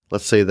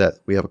let's say that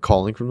we have a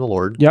calling from the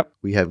Lord. Yep.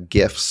 We have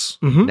gifts,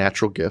 Mhm.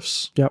 natural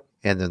gifts. Yep.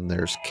 And then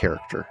there's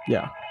character.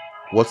 Yeah.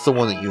 What's the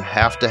one that you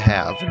have to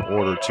have in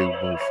order to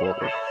move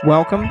forward?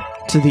 Welcome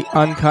to the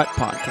Uncut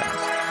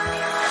Podcast.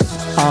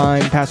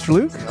 I'm Pastor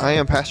Luke. I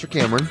am Pastor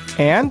Cameron.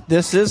 And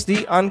this is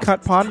the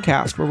Uncut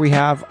Podcast, where we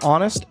have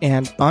honest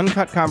and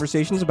uncut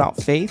conversations about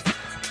faith,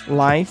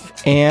 life,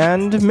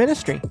 and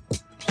ministry.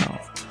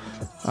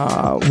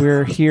 So,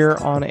 we're here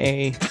on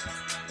a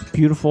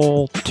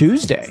beautiful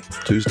Tuesday.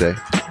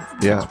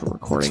 Yeah. We're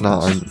recording. It's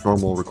not our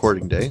normal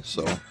recording day,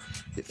 so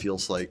it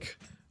feels like,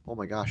 oh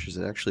my gosh, is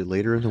it actually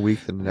later in the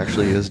week than it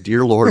actually is?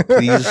 Dear Lord,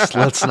 please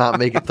let's not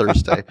make it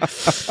Thursday.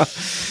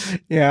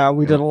 Yeah,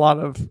 we did a lot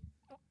of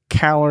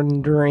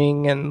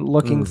calendaring and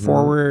looking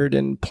forward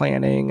and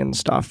planning and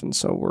stuff, and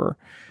so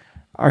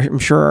I'm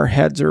sure our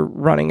heads are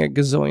running a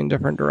gazillion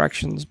different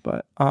directions,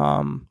 but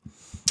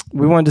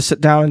we wanted to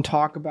sit down and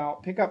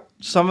pick up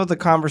some of the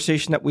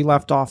conversation that we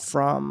left off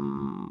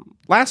from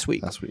last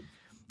week.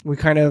 We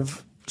kind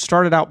of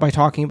started out by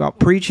talking about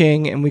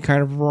preaching, and we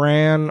kind of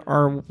ran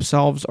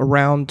ourselves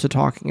around to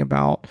talking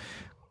about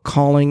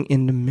calling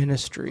into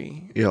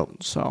ministry.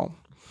 Yep. So,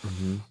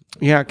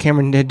 yeah,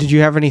 Cameron, did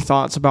you have any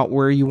thoughts about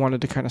where you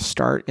wanted to kind of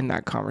start in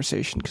that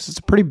conversation? Because it's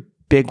a pretty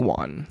big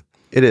one.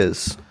 It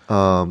is.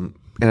 And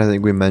I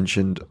think we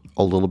mentioned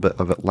a little bit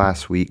of it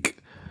last week,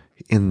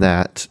 in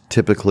that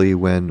typically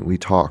when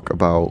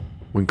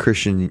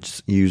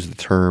Christians use the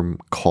term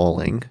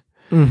calling,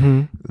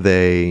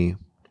 they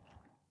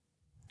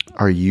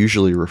are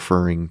usually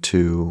referring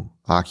to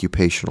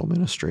occupational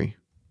ministry.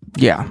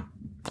 Yeah,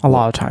 a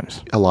lot of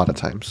times.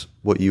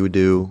 What you would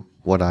do,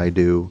 what I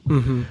do,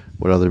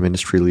 what other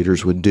ministry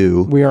leaders would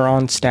do. We are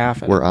on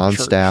staff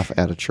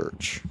at a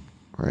church.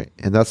 Right.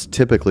 And that's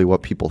typically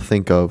what people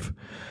think of,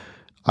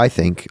 I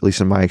think, at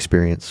least in my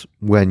experience,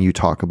 when you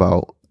talk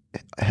about,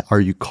 are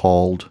you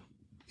called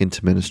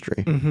into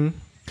ministry?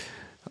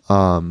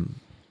 I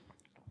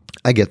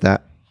get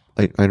that.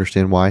 I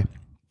understand why.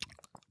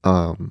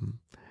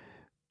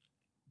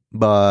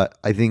 But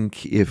I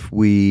think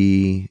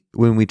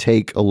when we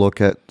take a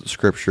look at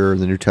Scripture,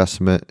 the New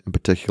Testament in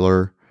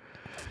particular,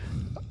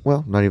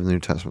 well, not even the New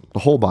Testament, the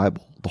whole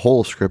Bible, the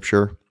whole of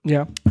Scripture.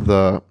 Yeah.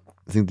 I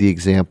think the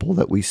example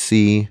that we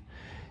see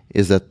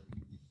is that,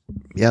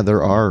 yeah,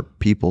 there are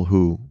people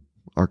who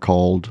are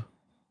called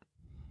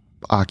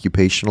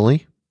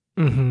occupationally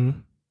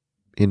in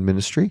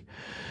ministry,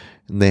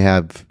 and they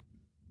have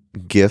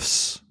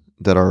gifts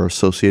that are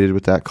associated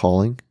with that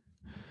calling,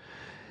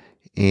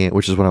 and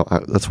which is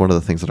that's one of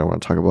the things that I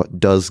want to talk about.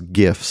 Does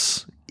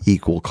gifts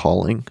equal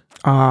calling?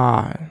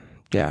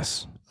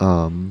 Yes.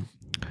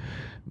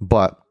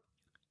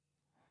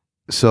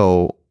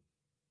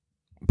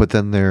 But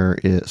then there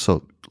is,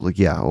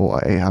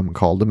 I'm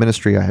called to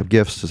ministry. I have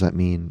gifts. Does that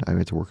mean I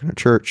have to work in a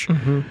church?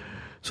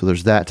 So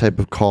there's that type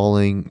of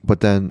calling.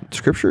 But then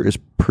Scripture is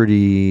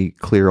pretty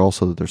clear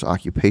also that there's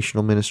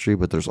occupational ministry,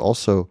 but there's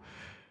also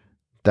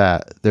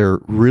that there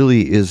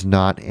really is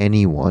not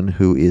anyone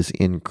who is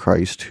in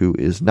Christ who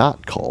is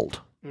not called.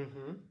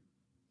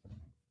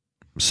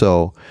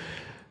 So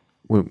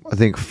I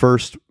think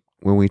first,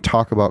 when we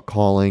talk about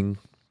calling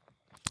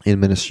in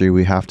ministry,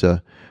 we have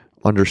to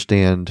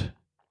understand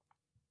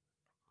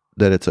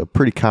that it's a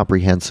pretty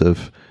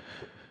comprehensive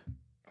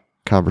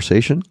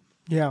conversation.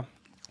 Yeah.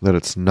 That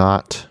it's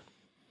not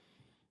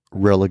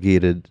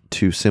relegated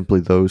to simply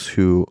those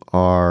who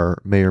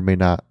may or may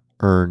not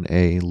earn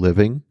a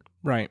living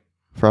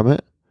from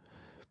it,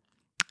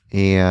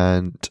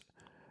 and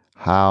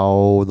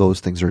how those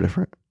things are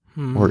different,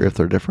 or if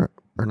they're different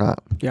or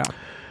not. Yeah.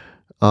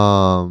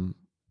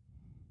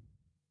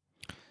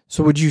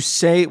 So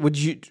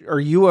are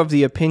you of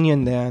the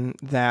opinion then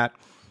that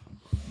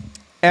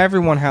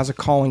everyone has a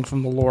calling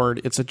from the Lord?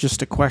 It's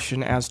just a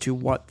question as to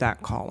what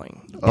that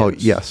calling is. Oh,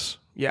 yes.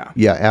 Yeah.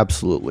 Yeah,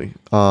 absolutely.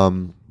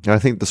 And I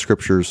think the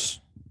Scriptures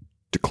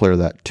declare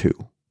that too.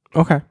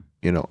 Okay.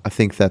 I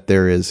think that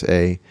there is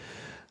a,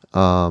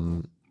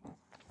 in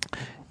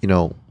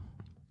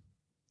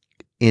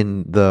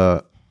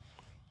the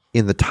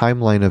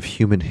timeline of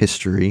human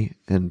history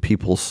and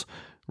people's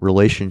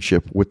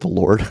relationship with the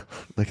Lord,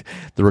 like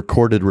the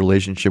recorded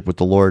relationship with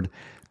the Lord,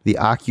 the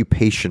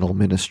occupational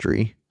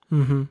ministry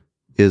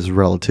is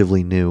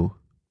relatively new.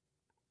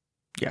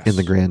 Yes. In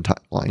the grand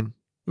timeline.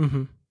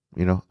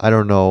 I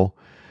don't know.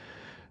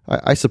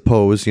 I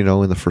suppose, in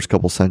the first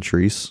couple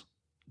centuries,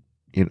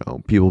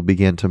 people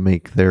began to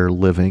make their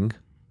living,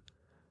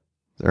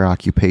 their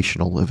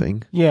occupational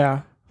living.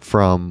 Yeah.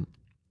 From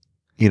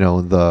being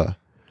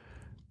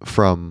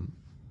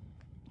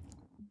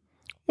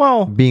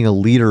a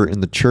leader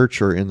in the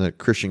church or in the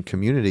Christian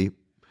community.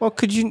 Well,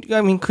 could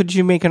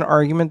you make an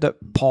argument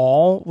that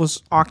Paul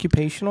was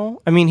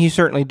occupational? I mean, he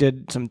certainly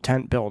did some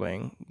tent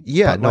building.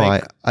 Yeah,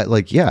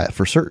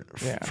 for certain.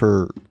 Yeah.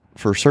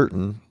 For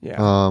certain.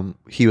 Yeah.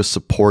 He was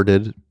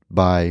supported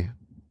by,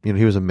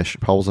 he was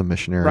Paul was a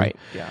missionary. Right.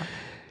 Yeah.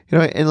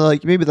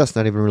 And maybe that's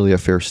not even really a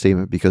fair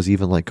statement, because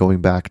even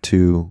going back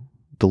to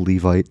the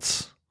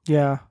Levites.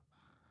 Yeah.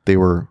 They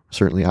were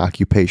certainly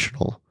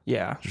occupational.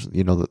 Yeah.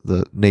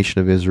 The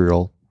nation of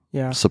Israel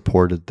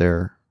supported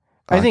their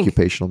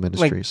occupational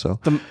ministry. Like,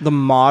 so the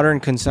modern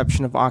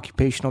conception of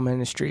occupational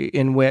ministry,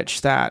 in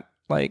which that,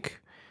 like,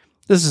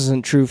 this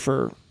isn't true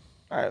for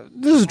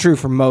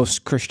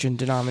most Christian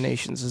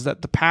denominations, is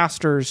that the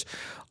pastors,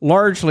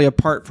 largely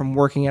apart from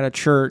working at a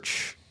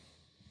church,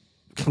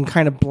 can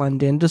kind of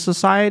blend into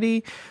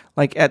society.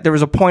 Like, there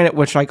was a point at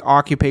which, like,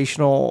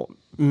 occupational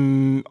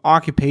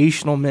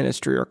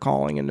ministry or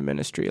calling into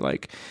ministry,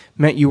 like,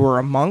 meant you were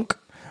a monk,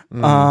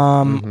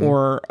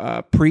 or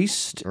a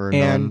priest, or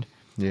a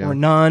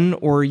nun,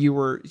 or you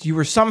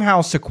were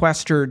somehow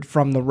sequestered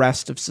from the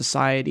rest of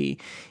society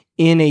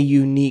in a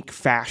unique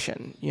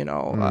fashion. You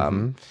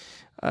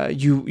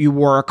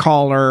wore a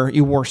collar,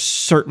 you wore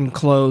certain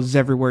clothes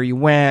everywhere you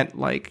went,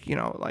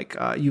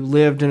 you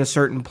lived in a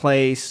certain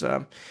place,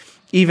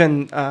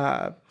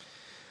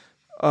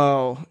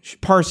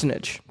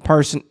 parsonage,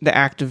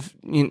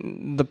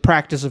 the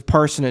practice of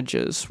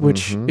parsonages,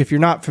 which, if you're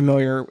not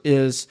familiar,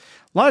 is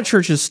a lot of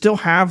churches still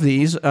have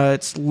these.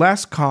 It's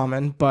less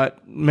common,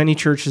 but many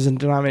churches and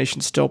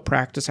denominations still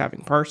practice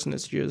having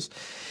parsonages,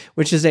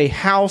 which is a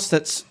house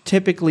that's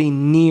typically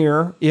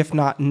near, if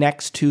not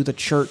next to, the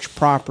church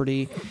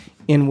property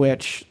in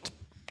which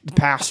the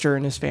pastor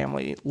and his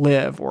family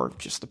live, or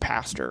just the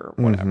pastor,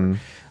 or whatever.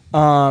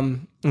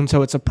 And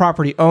so it's a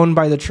property owned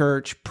by the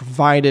church,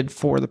 provided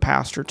for the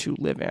pastor to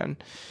live in.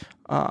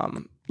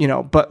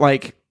 But,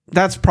 like,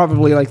 that's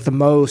probably, like,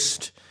 some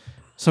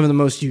of the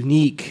most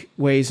unique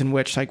ways in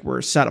which, like,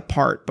 we're set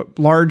apart. But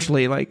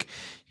largely, like,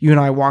 you and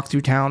I walk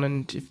through town,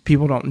 and if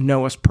people don't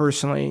know us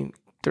personally,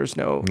 there's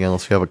no... Yeah,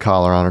 unless you have a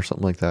collar on or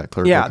something like that,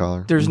 clerical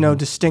collar. There's no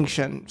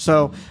distinction.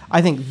 So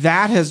I think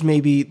that has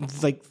maybe,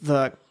 like,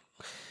 the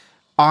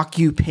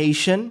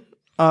occupation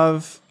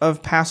of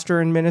pastor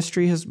and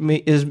ministry is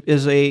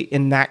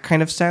in that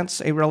kind of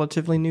sense, a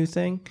relatively new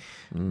thing.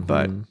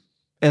 But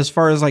as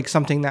far as, like,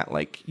 something that,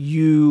 like,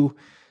 you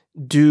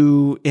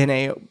do in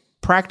a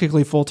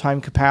practically full-time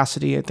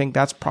capacity, I think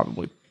that's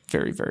probably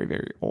very, very,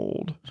 very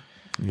old.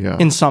 Yeah.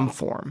 In some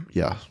form.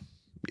 Yeah.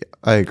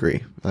 I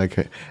agree.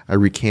 Okay. I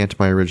recant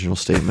my original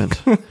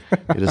statement.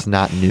 It is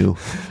not new.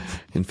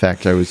 In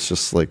fact, I was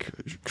just, like,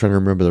 trying to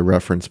remember the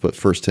reference, but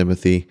 1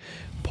 Timothy,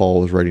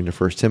 Paul was writing to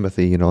 1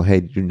 Timothy, hey,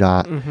 do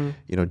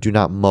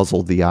not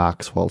muzzle the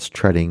ox while it's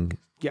treading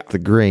the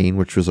grain,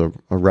 which was a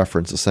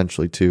reference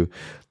essentially to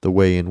the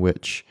way in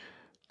which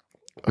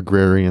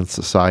agrarian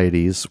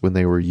societies, when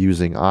they were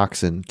using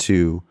oxen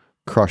to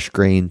crush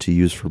grain to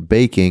use for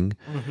baking,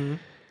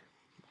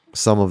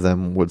 some of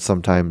them would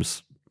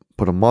sometimes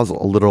put a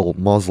little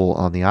muzzle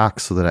on the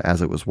ox so that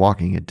as it was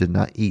walking, it did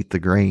not eat the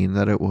grain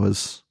that it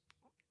was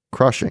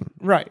crushing.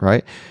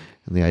 Right.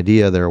 And the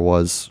idea there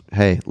was,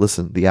 hey,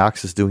 listen, the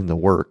ox is doing the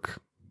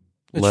work.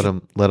 Let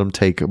him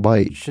take a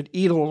bite. It should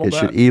eat a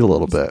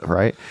little bit,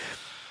 right?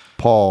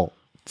 Paul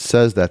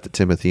says that to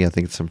Timothy. I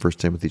think it's in 1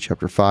 Timothy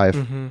chapter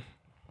 5.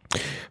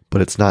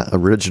 But it's not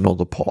original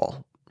to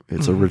Paul.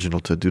 It's original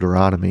to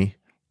Deuteronomy,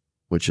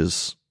 which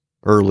is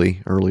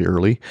early,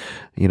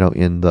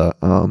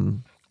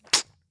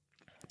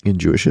 in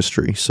Jewish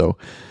history. So,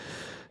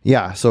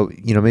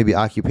 maybe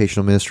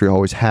occupational ministry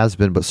always has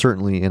been, but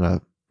certainly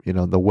in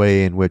the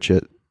way in which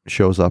it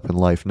shows up in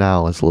life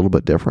now is a little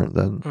bit different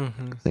than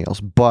anything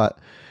else. But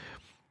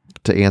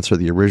to answer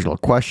the original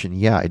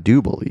question, I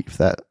do believe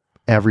that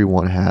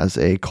everyone has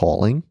a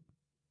calling.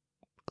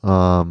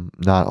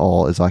 Not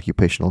all is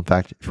occupational. In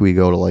fact, if we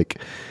go to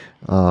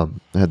I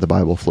had the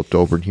Bible flipped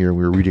over in here, and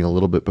we were reading a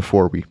little bit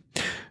before we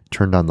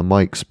turned on the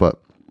mics,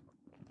 but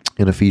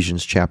in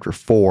Ephesians chapter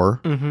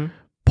 4,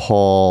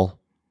 Paul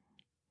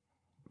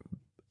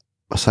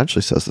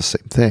essentially says the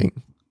same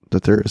thing,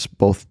 that there is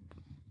both,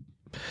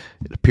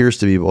 it appears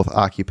to be both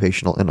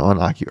occupational and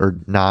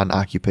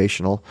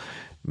non-occupational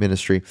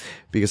ministry,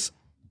 because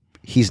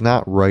he's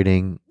not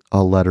writing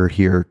a letter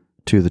here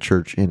to the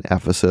church in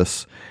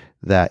Ephesus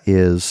that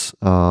is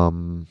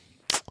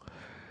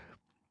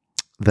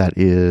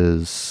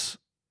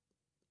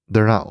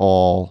they're not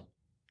all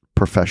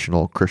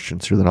professional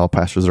Christians here. They're not all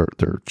pastors.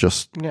 They're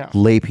just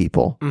lay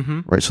people,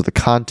 right? So the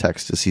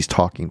context is he's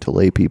talking to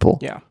lay people.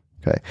 Yeah.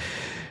 Okay.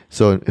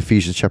 So in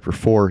Ephesians chapter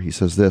 4, he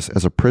says this: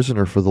 as a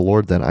prisoner for the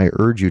Lord, then I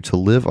urge you to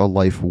live a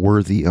life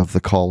worthy of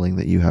the calling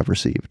that you have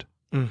received.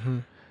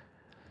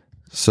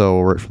 So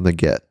right from the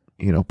get,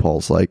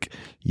 Paul's like,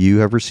 you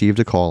have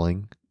received a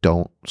calling.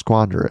 Don't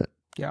squander it.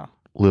 Yeah.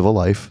 Live a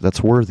life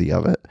that's worthy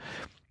of it.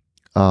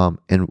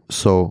 And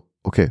so,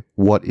 okay,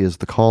 what is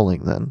the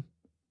calling then?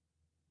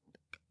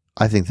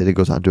 I think that it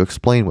goes on to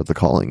explain what the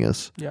calling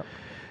is. Yeah.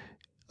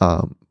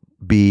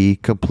 Be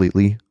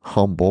completely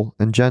humble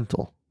and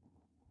gentle.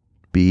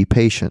 Be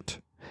patient,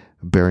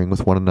 bearing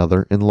with one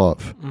another in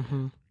love.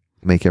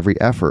 Make every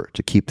effort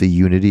to keep the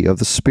unity of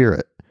the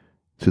Spirit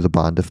through the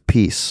bond of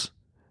peace.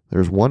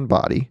 There's one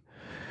body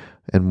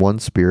and one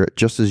Spirit,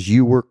 just as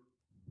you were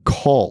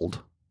called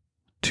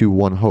to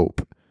one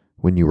hope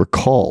when you were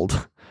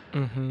called.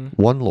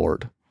 One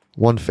Lord,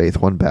 one faith,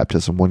 one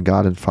baptism, one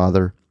God and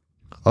Father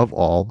of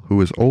all,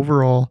 who is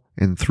over all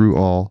and through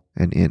all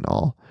and in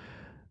all.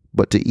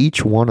 but to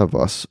each one of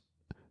us,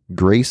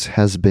 grace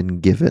has been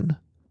given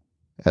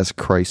as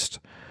Christ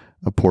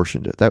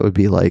apportioned it. That would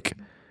be like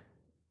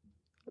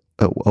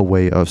a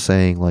way of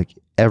saying, like,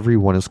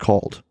 everyone is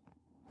called.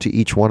 To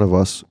each one of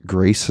us,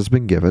 grace has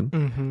been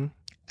given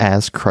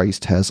as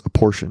Christ has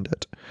apportioned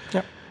it.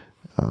 Yep.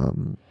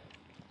 And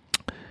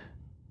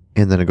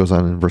then it goes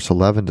on in verse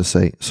 11 to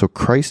say, so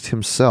Christ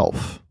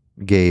himself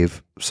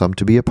gave some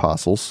to be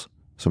apostles,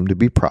 some to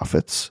be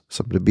prophets,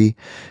 some to be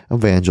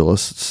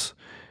evangelists,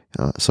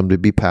 some to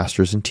be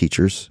pastors and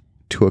teachers,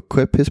 to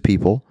equip his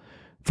people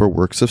for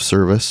works of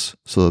service,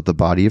 so that the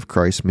body of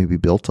Christ may be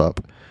built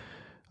up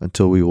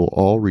until we will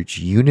all reach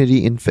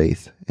unity in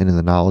faith and in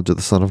the knowledge of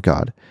the Son of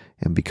God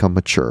and become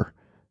mature,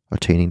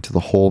 attaining to the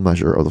whole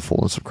measure of the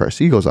fullness of Christ.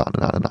 He goes on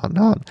and on and on and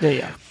on.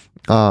 Yeah.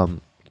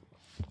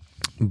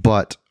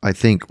 But I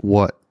think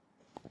what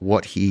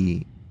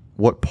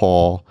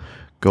Paul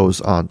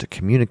goes on to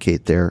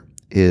communicate there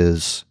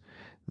is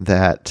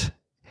that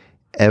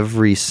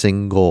every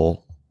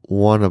single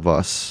one of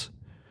us,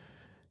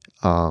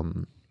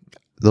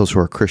 those who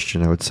are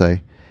Christian, I would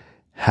say,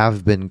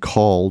 have been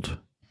called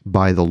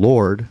by the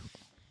Lord,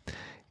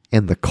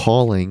 and the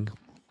calling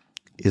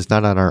is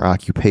not on our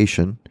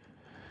occupation.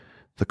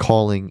 The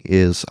calling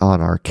is on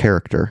our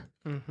character.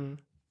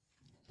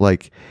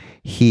 Like,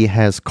 he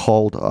has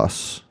called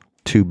us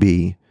to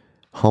be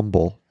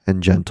humble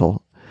and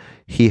gentle.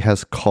 He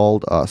has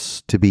called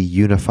us to be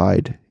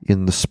unified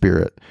in the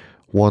Spirit,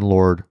 one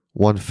Lord,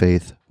 one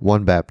faith,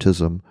 one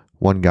baptism,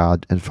 one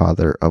God and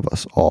Father of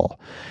us all.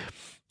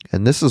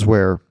 And this is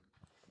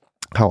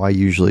how I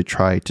usually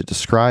try to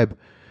describe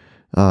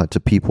to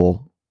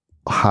people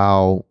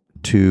how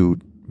to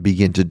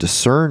begin to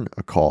discern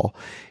a call,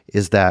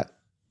 is that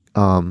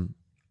and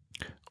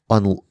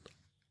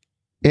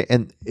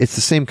it's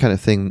the same kind of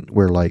thing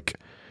where, like,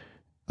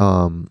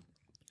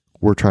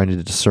 we're trying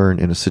to discern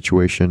in a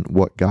situation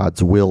what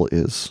God's will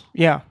is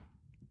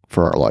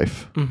for our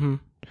life.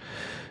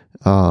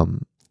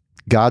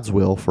 God's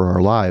will for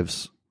our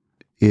lives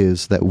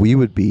is that we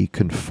would be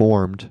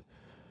conformed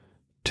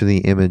to the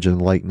image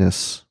and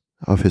likeness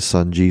of his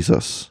Son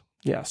Jesus.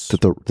 Yes.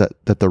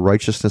 That the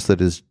righteousness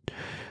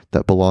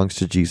that belongs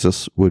to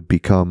Jesus would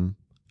become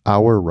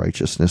our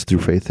righteousness through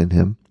faith in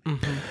him.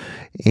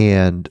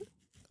 And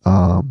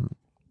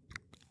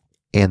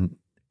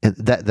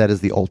that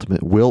is the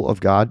ultimate will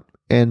of God.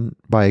 And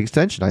by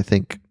extension, I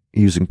think,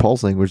 using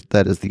Paul's language,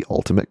 that is the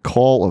ultimate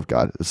call of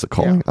God. It's a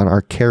calling on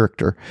our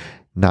character,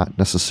 not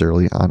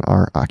necessarily on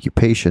our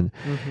occupation.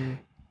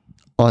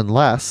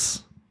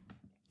 Unless,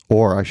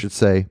 or I should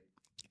say,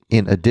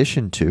 in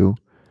addition to,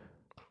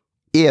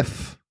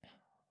 if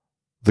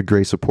the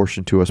grace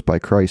apportioned to us by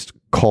Christ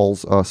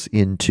calls us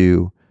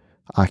into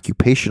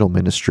occupational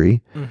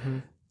ministry,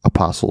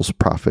 apostles,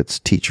 prophets,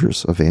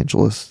 teachers,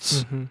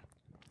 evangelists,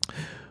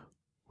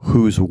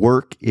 whose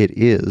work it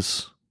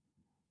is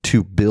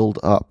to build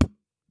up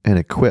and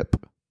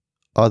equip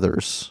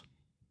others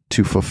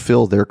to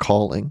fulfill their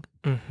calling,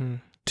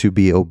 to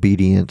be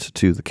obedient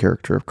to the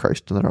character of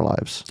Christ in their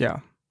lives. Yeah.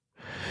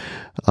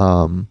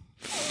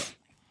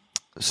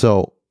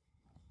 So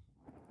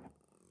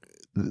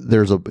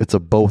it's a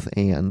both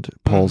and.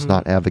 Paul's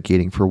not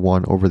advocating for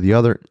one over the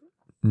other,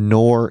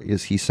 nor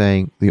is he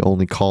saying the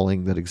only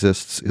calling that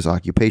exists is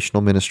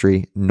occupational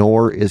ministry,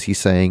 nor is he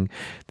saying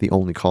the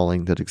only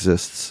calling that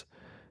exists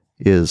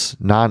is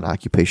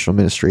non-occupational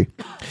ministry.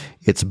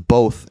 It's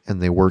both,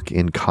 and they work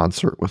in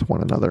concert with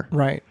one another.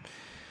 Right.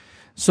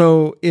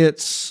 So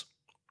it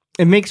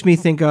makes me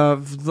think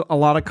of a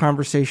lot of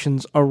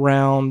conversations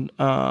around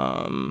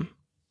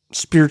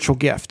spiritual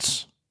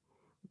gifts.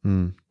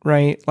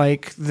 Right?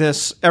 Like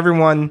this,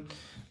 everyone,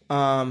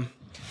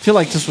 feel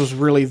like this was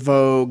really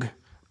vogue,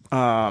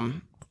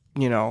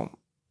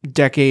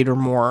 decade or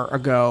more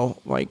ago.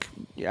 Like,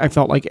 I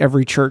felt like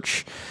every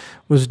church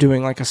was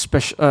doing like a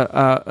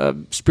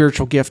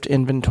spiritual gift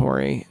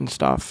inventory and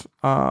stuff.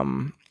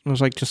 It was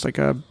like just like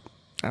a,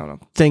 I don't know,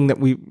 thing that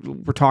we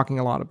were talking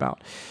a lot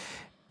about.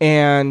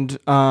 And,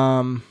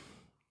 and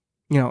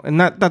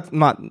that's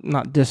not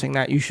dissing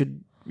that. You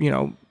should,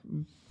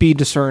 be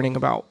discerning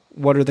about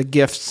what are the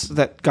gifts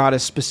that God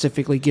has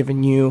specifically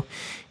given you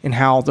and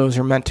how those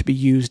are meant to be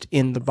used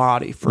in the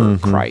body for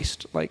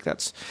Christ. Like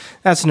that's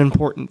an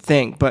important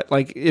thing. But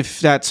like,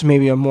 if that's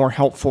maybe a more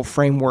helpful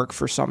framework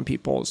for some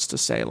people, is to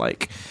say,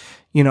 like,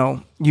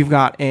 you've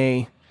got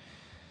if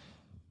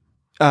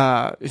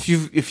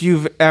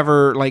you've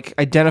ever like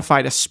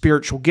identified a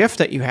spiritual gift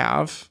that you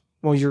have,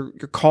 well, you're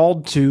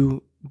called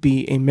to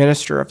be a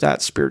minister of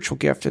that spiritual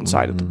gift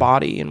inside of the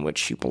body in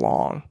which you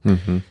belong.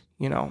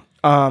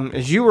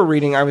 As you were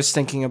reading, I was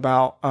thinking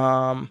about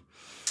 1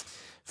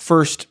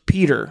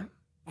 Peter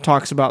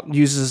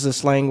uses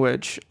this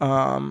language,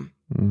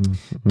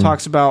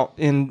 talks about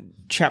in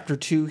chapter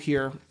 2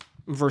 here,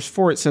 verse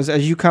 4, it says,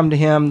 as you come to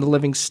him, the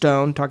living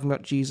stone, talking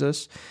about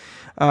Jesus,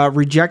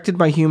 rejected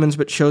by humans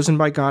but chosen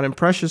by God and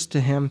precious to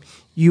him,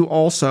 you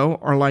also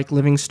are like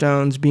living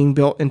stones being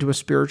built into a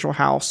spiritual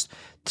house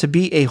to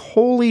be a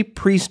holy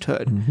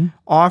priesthood,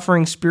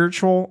 offering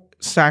spiritual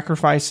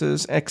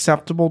sacrifices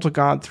acceptable to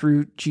God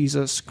through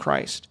Jesus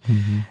Christ.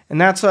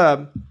 And that's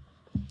a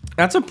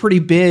pretty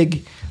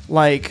big,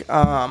 like, it's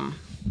a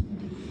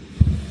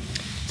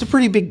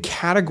pretty big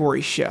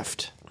category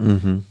shift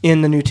in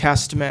the New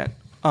Testament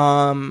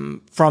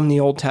from the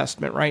Old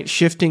Testament, right?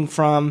 Shifting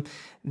from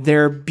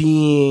there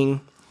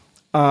being,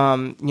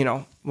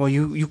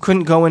 you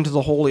couldn't go into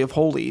the Holy of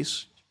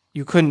Holies.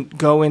 You couldn't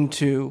go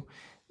into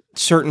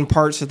certain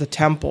parts of the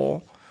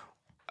temple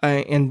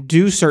and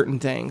do certain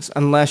things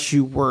unless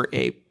you were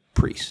a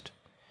priest.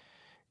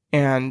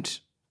 And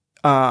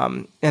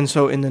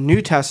so in the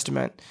New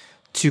Testament,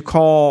 to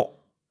call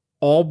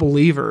all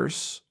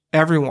believers,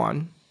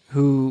 everyone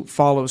who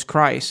follows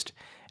Christ,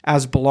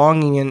 as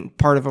belonging in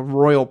part of a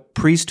royal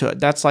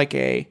priesthood, it's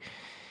a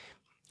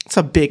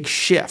big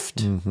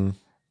shift.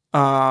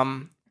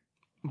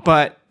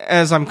 But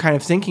as I'm kind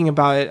of thinking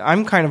about it,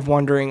 I'm kind of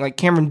wondering, like,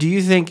 Cameron, do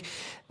you think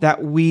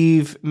that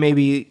we've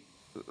maybe,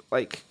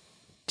 like,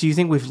 do you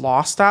think we've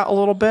lost that a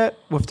little bit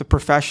with the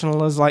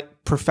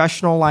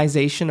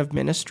professionalization of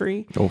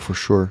ministry? Oh, for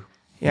sure.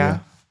 Yeah.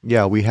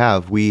 Yeah, we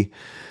have. We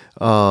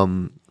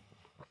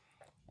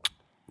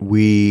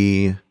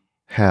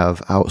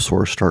have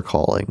outsourced our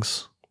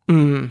callings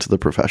to the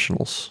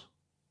professionals.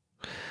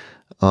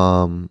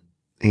 And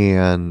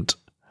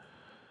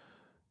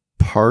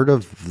part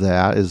of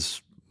that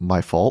is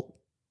my fault.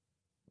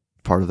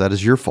 Part of that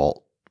is your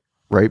fault,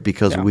 right?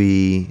 Because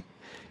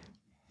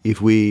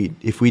if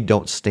we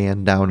don't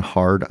stand down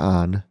hard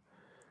on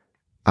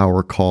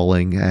our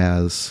calling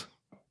as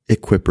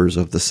equippers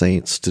of the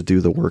saints to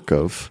do the work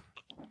of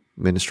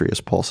ministry,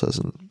 as Paul says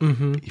in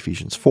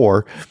Ephesians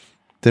 4,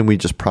 then we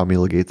just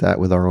promulgate that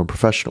with our own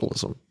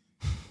professionalism.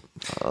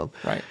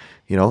 Right.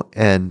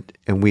 And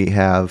we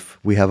have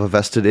a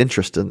vested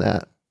interest in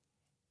that.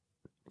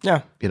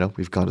 Yeah.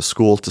 We've gone to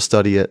school to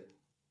study it.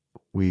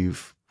 We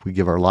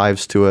give our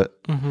lives to it.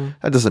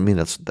 That doesn't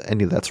mean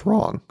any of that's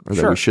wrong or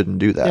that we shouldn't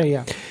do that.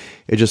 Yeah.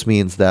 It just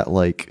means that,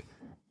 like,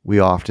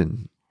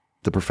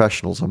 the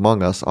professionals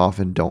among us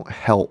often don't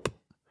help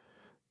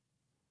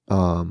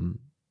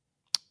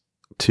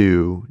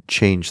to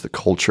change the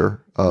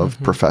culture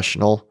of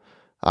professional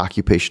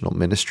occupational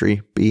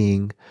ministry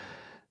being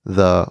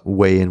the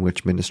way in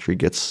which ministry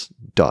gets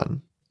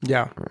done.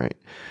 Yeah. Right.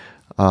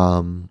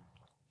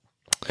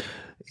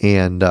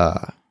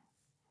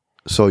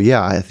 So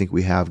I think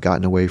we have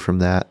gotten away from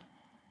that.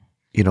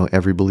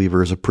 Every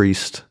believer is a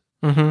priest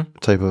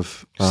type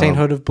of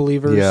sainthood of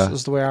believers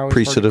is the way I always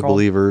priesthood of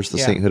believers, the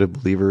sainthood of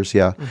believers.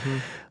 Yeah.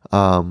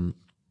 And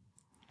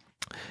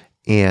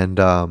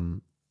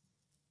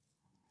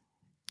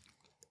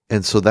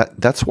so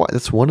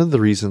that's one of the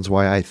reasons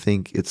why I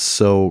think it's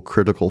so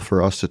critical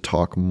for us to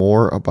talk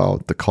more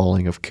about the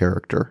calling of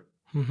character.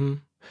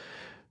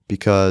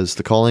 Because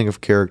the calling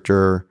of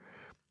character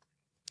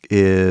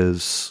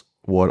is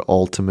what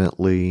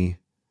ultimately,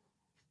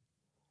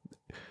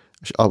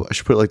 I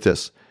should put it like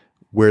this,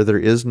 where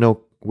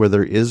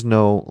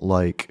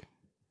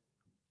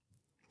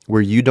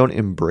you don't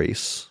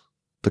embrace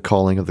the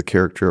calling of the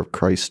character of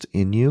Christ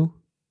in you,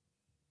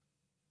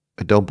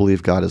 I don't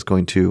believe God is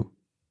going to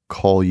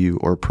call you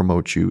or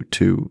promote you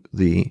to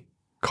the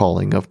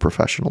calling of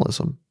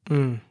professionalism.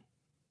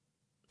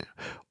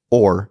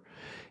 Or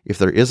if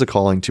there is a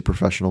calling to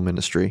professional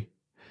ministry,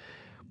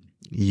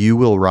 you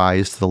will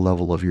rise to the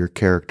level of your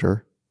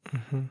character.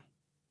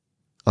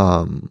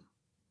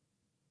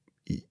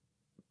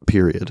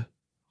 Period.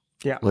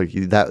 Yeah. Like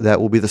that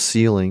will be the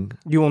ceiling.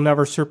 You will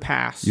never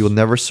surpass. You will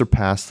never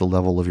surpass the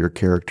level of your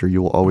character.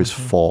 You will always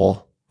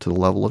fall to the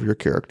level of your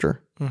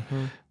character.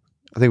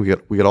 I think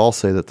we could all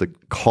say that the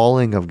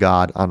calling of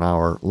God on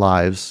our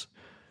lives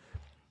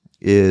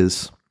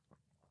is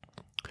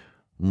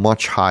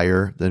much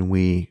higher than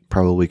we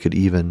probably could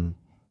even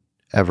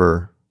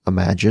ever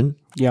imagine.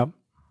 Yep.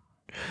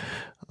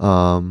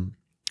 And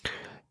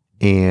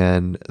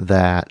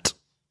that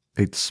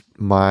it's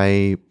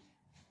I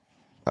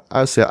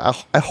would say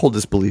I hold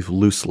this belief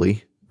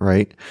loosely,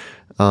 right?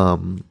 I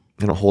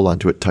don't hold on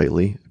to it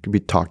tightly. It can be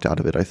talked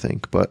out of it, I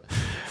think, but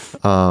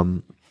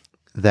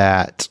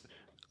that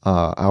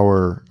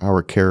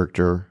our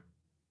character,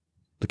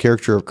 the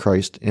character of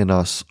Christ in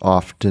us,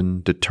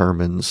 often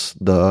determines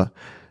the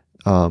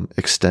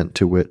extent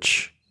to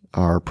which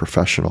our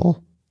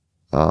professional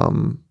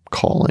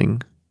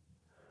calling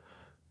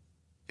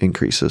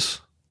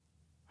increases.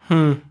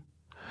 What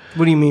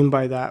do you mean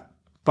by that?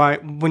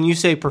 When you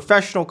say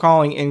professional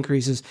calling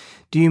increases,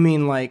 do you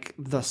mean like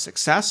the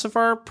success of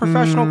our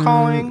professional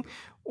calling,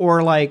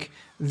 or like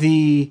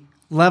the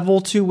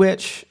level to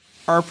which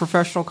our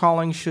professional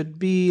calling should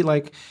be?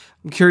 Like,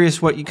 I'm curious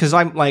because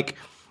I'm like,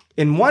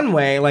 in one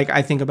way, like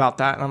I think about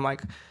that and I'm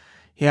like,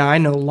 yeah, I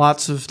know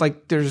lots of,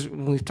 like,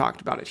 we've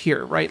talked about it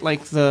here, right?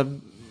 Like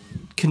the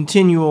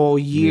continual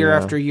year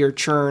after year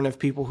churn of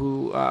people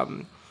who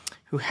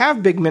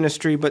have big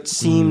ministry but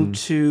seem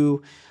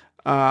to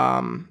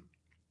have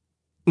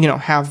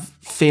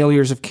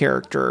failures of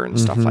character and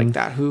stuff like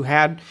that, who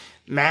had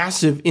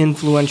massive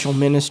influential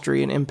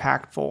ministry and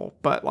impactful,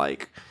 but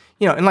like,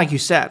 and like you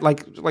said,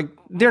 like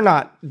they're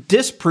not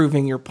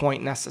disproving your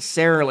point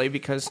necessarily,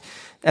 because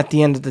at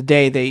the end of the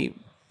day, they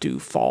do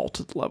fall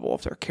to the level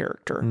of their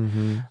character.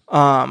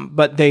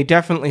 But they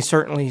definitely,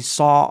 certainly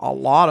saw a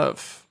lot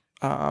of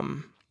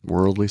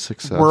worldly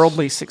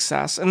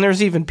success. And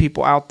there's even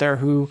people out there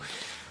who,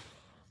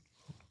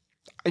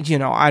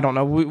 I don't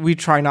know. We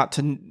try not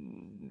to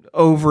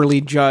overly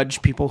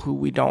judge people who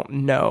we don't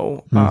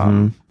know.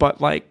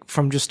 But like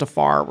from just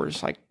afar, we're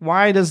just like,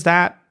 why does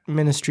that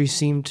ministry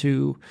seem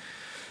to,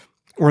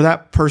 or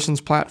that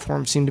person's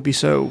platform seem to be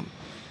so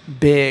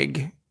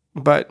big?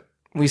 But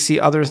we see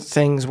other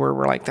things where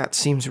we're like, that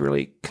seems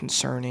really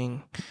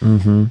concerning.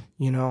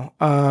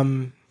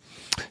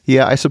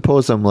 Yeah, I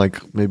suppose I'm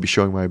like maybe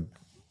showing my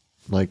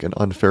like an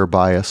unfair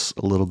bias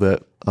a little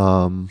bit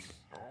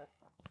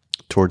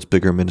towards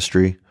bigger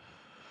ministry,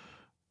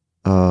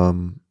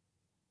 or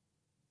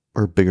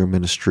bigger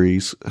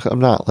ministries.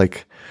 I'm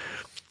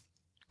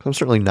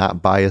certainly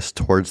not biased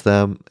towards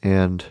them,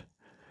 and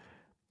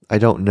I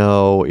don't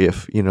know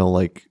if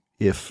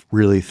if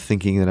really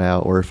thinking it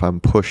out, or if I'm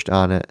pushed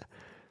on it,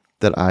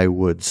 that I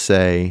would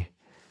say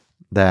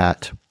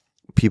that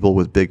people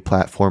with big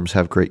platforms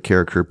have great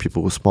character,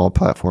 people with small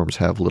platforms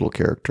have little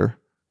character.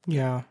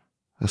 Yeah.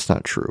 That's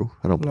not true.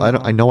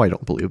 I know I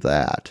don't believe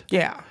that.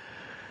 Yeah.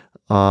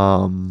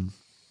 But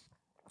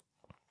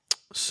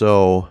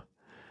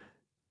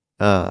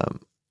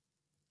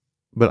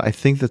I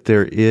think that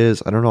there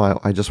is, I don't know,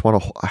 I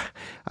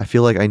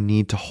feel like I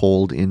need to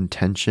hold in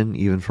tension,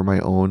 even for my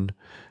own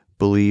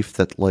belief,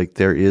 that like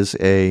there is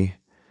a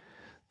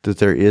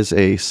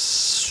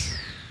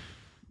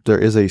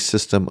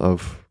system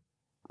of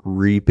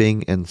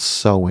reaping and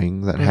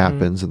sowing that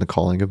happens in the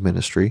calling of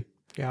ministry.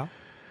 Yeah.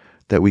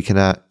 That we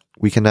cannot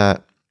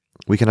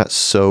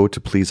sow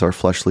to please our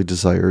fleshly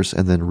desires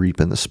and then reap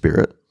in the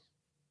Spirit.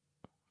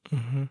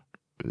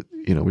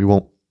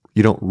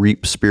 You don't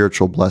reap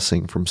spiritual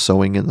blessing from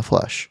sowing in the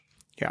flesh.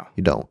 Yeah.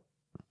 You don't.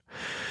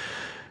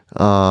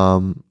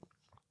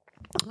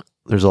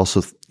 There's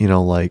also,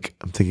 like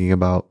I'm thinking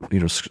about,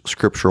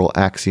 scriptural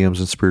axioms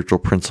and spiritual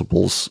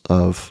principles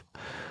of,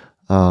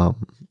 when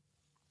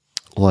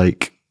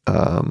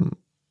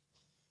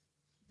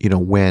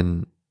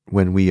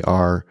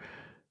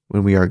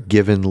we are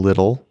given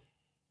little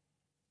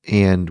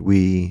and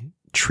we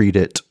treat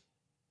it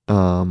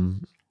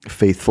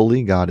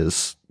faithfully, God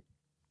is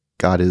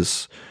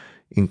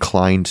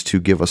inclined to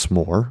give us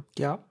more.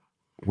 Yeah.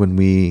 When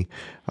we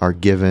are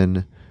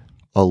given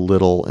a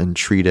little and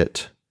treat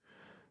it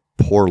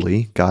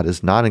poorly, God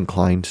is not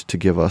inclined to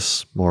give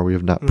us more. We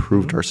have not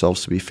proved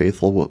ourselves to be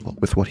faithful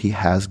with what He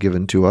has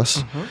given to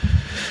us.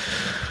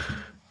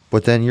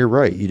 But then you're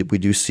right. We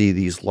do see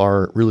these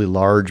really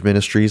large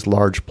ministries,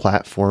 large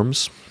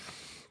platforms,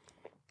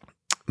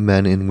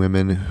 men and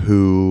women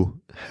who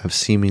have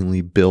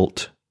seemingly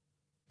built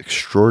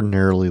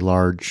extraordinarily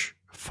large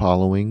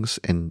followings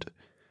and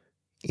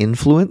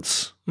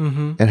influence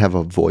and have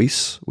a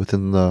voice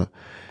within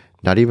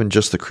not even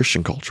just the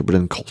Christian culture, but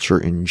in culture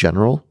in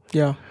general.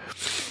 Yeah.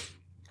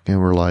 And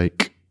we're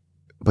like,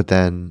 but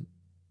then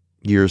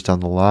years down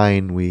the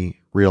line, we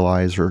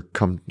realize or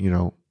come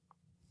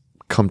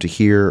to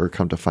hear or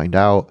come to find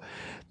out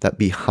that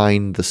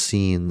behind the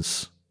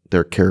scenes,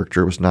 their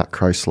character was not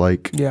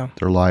Christ-like. Yeah.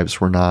 Their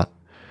lives were not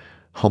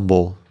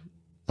humble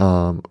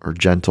or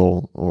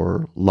gentle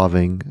or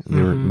loving.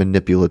 They were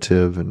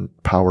manipulative and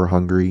power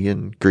hungry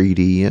and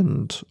greedy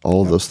and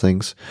all of those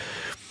things.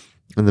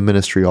 And the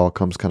ministry all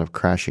comes kind of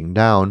crashing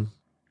down.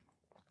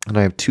 And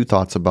I have two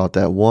thoughts about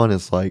that. One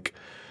is like,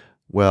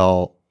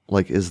 well,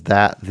 like, are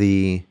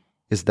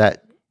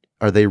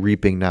they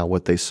reaping now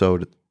what they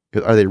sowed?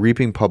 Are they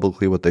reaping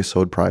publicly what they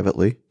sowed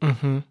privately?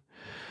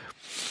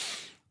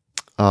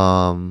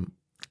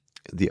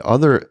 The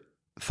other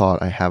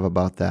thought I have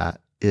about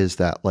that is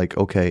that, like,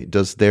 okay,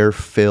 does their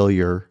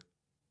failure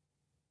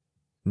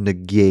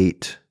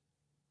negate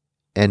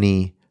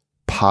any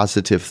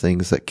positive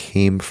things that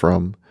came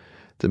from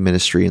the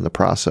ministry in the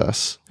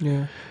process?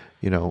 Yeah.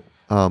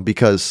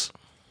 Because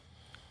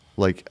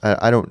like,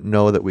 I don't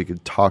know that we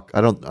could talk.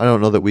 I don't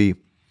know that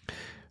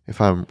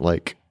if I'm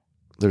like,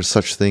 there's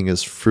such thing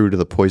as fruit of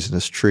the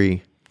poisonous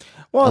tree.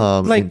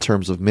 Well, in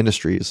terms of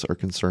ministries are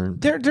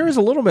concerned. There is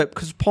a little bit,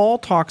 because Paul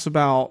talks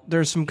about,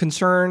 there's some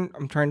concern.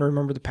 I'm trying to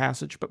remember the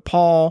passage, but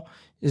Paul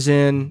is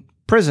in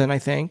prison, I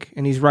think,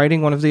 and he's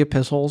writing one of the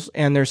epistles,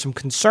 and there's some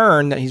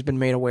concern that he's been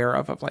made aware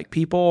of like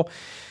people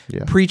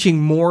preaching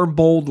more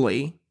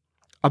boldly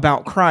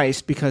about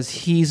Christ because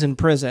he's in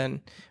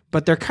prison,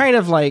 but they're kind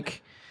of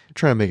like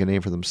trying to make a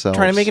name for themselves.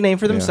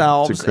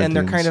 And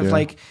they're kind of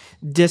like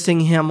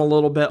dissing him a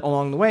little bit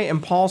along the way.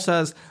 And Paul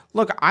says,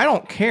 look, I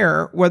don't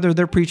care whether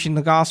they're preaching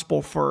the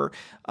gospel for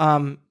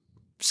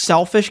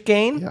selfish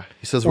gain. Yeah.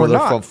 He says whether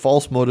from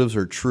false motives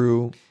or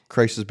true,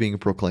 Christ is being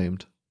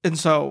proclaimed. And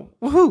so,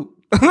 woohoo.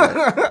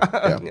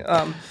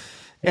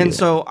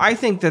 So I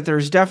think that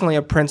there's definitely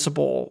a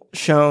principle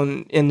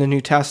shown in the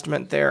New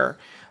Testament there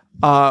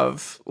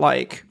of,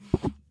 like,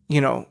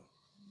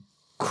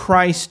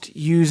 Christ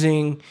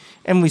using,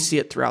 and we see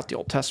it throughout the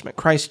Old Testament,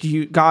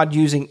 God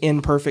using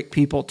imperfect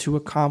people to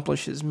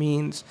accomplish his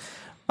means.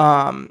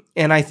 And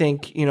I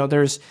think,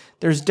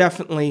 there's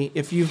definitely,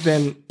 if you've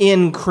been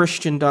in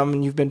Christendom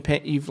and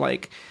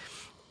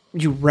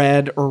you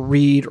read or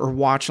read or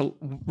watch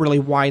really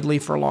widely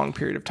for a long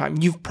period of time,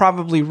 you've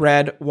probably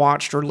read,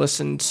 watched, or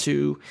listened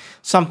to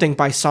something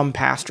by some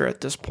pastor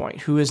at this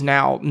point who is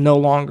now no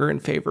longer in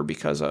favor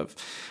because of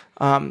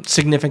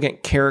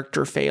significant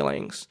character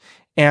failings.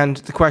 And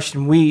the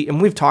question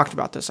we've talked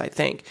about this, I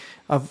think,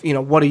 of,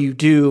 what do you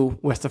do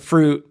with the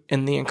fruit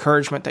and the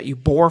encouragement that you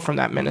bore from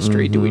that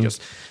ministry? Do we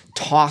just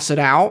toss it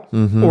out?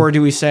 Or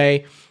do we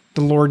say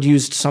the Lord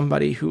used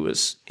somebody who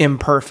was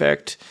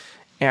imperfect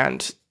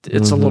and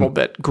it's a little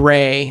bit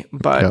gray,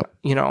 but,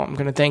 I'm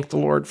going to thank the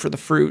Lord for the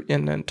fruit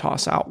and then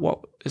toss out what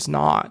is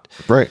not.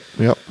 Right.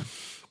 Yep.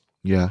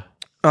 Yeah.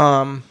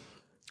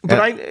 But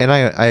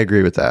I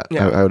agree with that.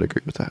 Yeah. I would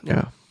agree with that.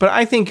 Yeah. But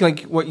I think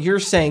like what you're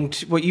saying,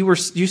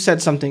 you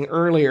said something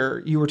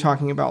earlier, you were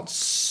talking about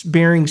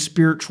bearing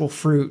spiritual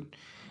fruit.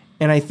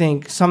 And I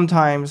think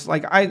sometimes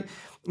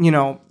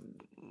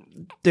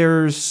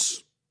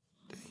there's,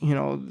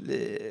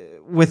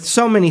 with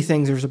so many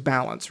things, there's a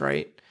balance,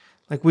 right?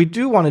 Like we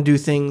do want to do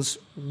things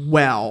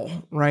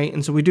well, right?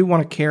 And so we do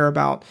want to care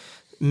about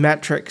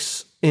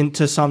metrics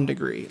to some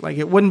degree. Like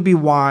it wouldn't be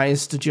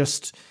wise to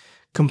just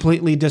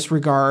completely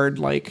disregard,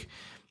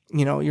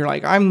 you're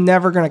like, I'm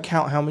never going to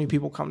count how many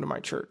people come to my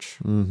church.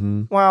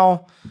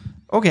 Well,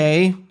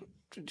 okay,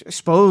 I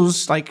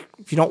suppose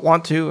if you don't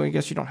want to, I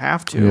guess you don't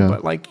have to,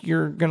 but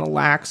you're going to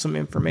lack some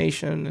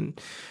information.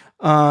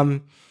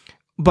 And,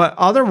 but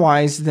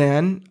otherwise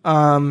then,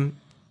 so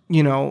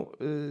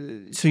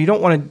you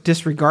don't want to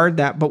disregard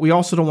that, but we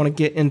also don't want to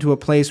get into a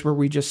place where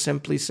we just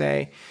simply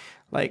say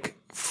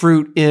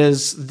fruit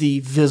is the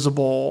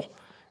visible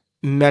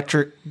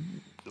metric,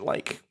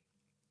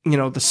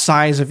 the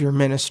size of your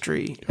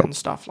ministry and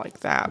stuff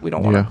like that. We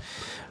don't want to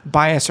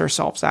bias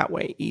ourselves that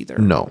way either.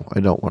 No, I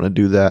don't want to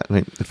do that. And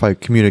if I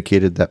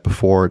communicated that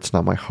before, it's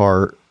not my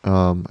heart.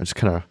 I just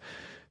kind of,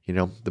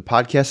 the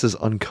podcast is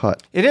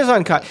uncut. It is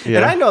uncut. Yeah.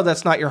 And I know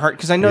that's not your heart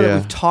because I know that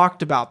we've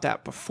talked about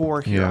that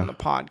before here on the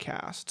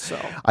podcast. So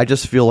I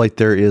just feel like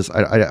there is,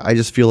 I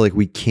just feel like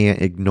we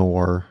can't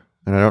ignore,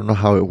 and I don't know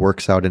how it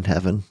works out in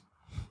heaven.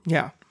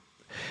 Yeah.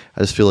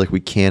 I just feel like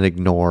we can't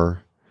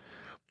ignore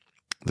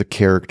the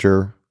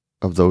character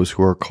of those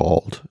who are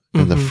called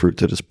and the fruit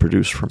that is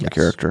produced from the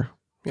character.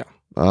 Yeah.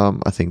 I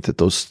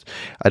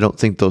don't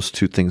think those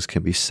two things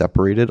can be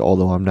separated,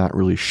 although I'm not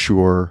really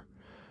sure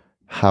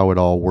how it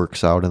all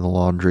works out in the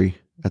laundry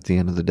at the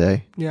end of the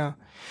day. Yeah.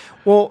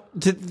 Well,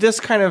 this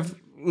kind of,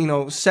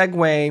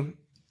 segue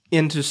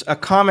into a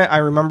comment I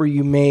remember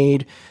you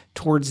made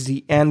towards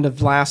the end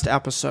of last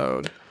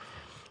episode.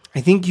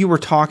 I think you were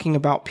talking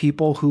about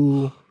people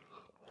who,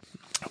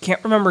 I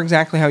can't remember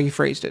exactly how you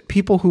phrased it,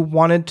 people who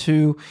wanted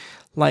to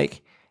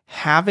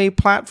have a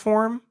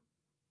platform,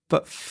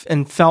 but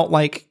and felt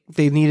like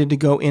they needed to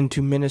go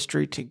into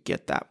ministry to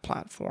get that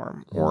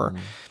platform, or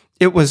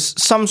it was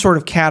some sort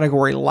of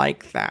category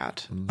like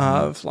that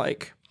of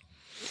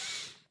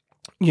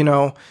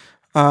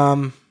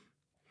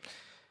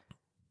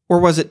or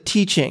was it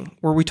teaching?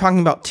 Were we talking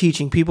about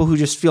teaching? People who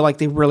just feel like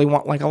they really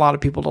want a lot of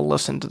people to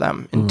listen to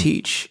them and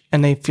teach,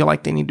 and they feel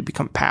like they need to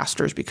become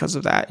pastors because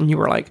of that. And you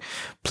were like,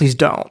 please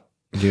don't.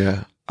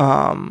 Yeah.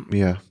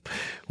 Yeah.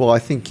 Well, I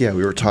think,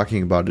 we were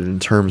talking about it in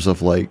terms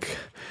of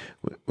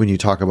when you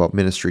talk about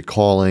ministry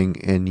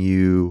calling, and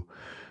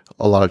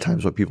a lot of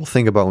times what people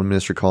think about when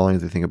ministry calling,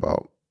 they think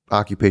about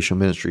occupational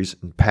ministries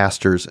and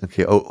pastors.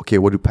 Okay,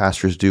 what do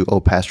pastors do?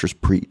 Oh, pastors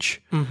preach.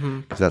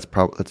 Because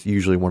that's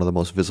usually one of the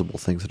most visible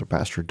things that a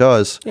pastor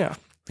does. Yeah.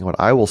 And what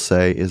I will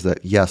say is that,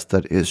 yes,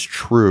 that is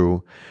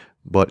true,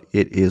 but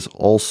it is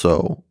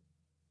also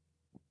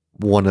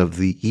one of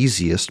the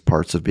easiest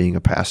parts of being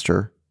a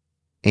pastor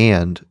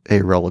and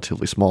a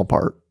relatively small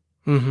part.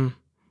 In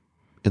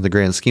the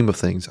grand scheme of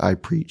things, I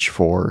preach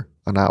for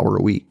an hour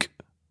a week.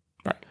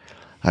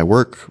 I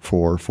work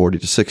for 40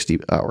 to 60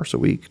 hours a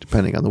week,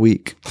 depending on the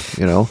week.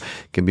 It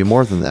can be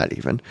more than that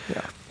even.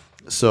 Yeah.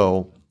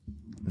 So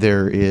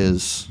what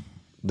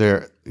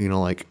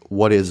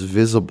is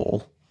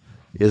visible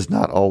is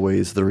not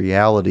always the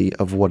reality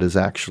of what is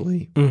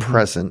actually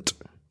present.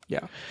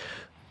 Yeah.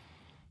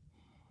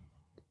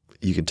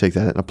 You can take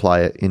that and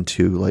apply it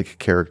into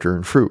character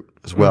and fruit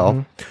as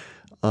well.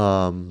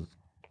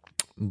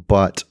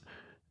 But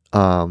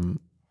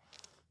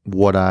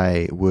what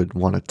I would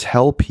want to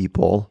tell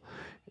people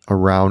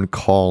around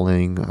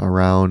calling,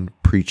 around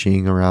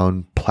preaching,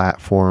 around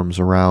platforms,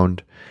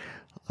 around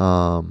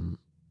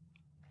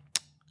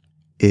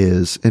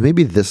is, and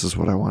maybe this is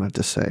what I wanted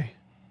to say.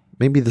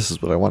 Maybe this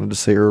is what I wanted to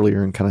say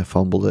earlier and kind of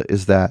fumbled it,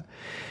 is that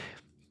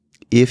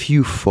if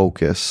you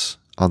focus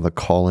on the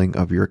calling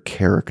of your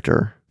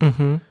character,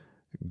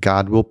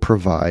 God will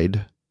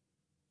provide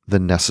the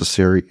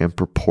necessary and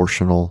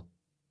proportional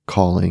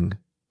calling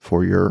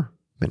for your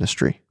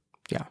ministry.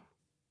 Yeah.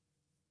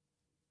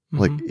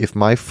 If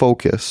my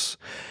focus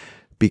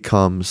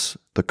becomes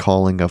the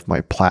calling of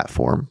my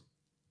platform.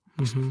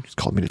 He's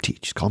called me to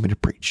teach. He's called me to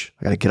preach.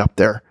 I got to get up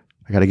there.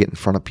 I got to get in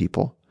front of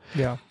people.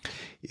 Yeah.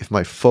 If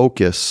my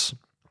focus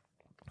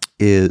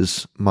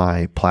is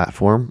my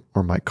platform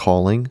or my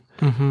calling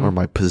or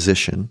my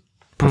position,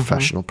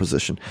 professional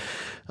position,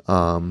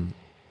 then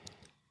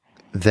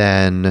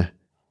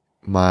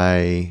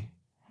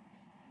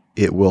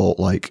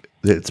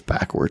it's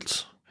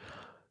backwards.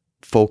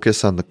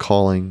 Focus on the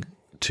calling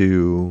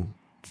to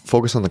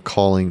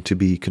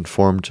be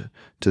conformed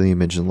to the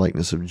image and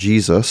likeness of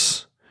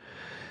Jesus,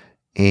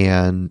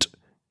 and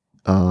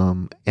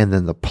then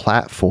the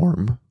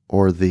platform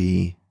or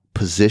the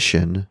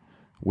position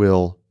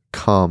will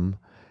come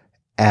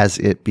as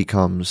it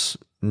becomes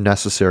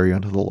necessary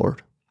unto the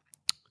Lord.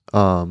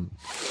 And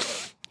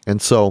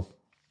so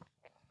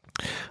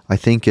I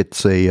think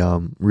it's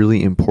a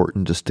really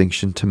important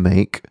distinction to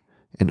make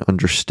and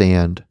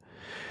understand,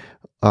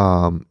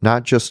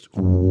 not just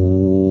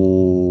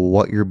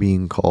what you're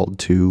being called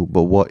to,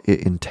 but what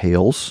it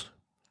entails.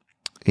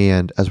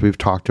 And as we've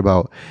talked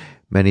about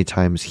many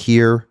times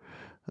here,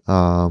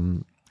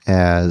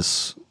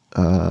 as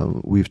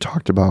we've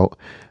talked about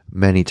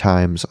many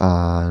times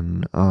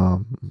on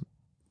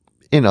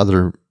in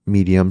other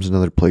mediums and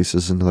other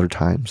places and other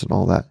times and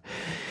all that,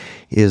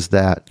 is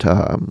that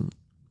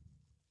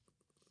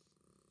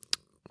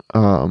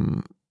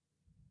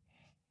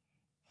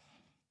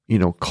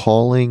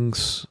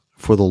callings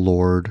for the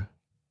Lord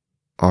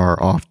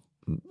are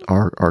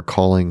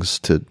callings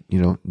to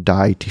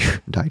die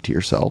to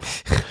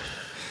yourself.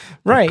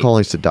 Right.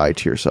 Callings to die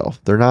to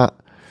yourself. They're not,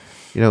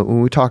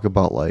 when we talk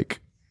about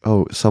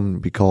some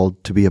be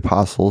called to be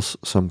apostles,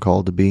 some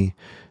called to be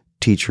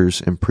teachers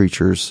and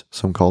preachers,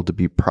 some called to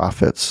be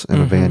prophets and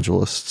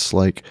evangelists,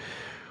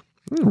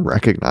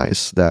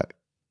 recognize that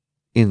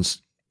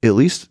at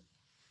least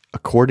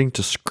according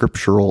to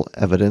scriptural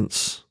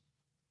evidence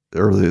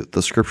or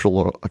the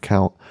scriptural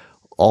account,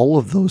 all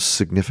of those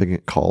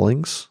significant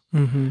callings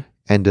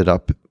ended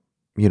up,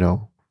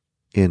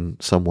 in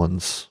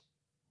someone's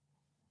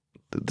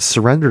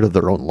surrender to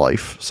their own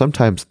life,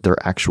 sometimes their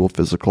actual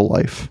physical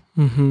life.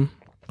 And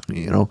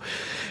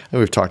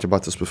we've talked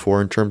about this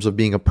before in terms of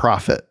being a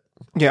prophet.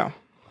 Yeah.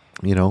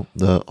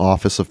 The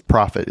office of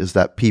prophet is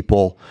that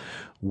people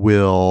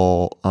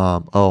will,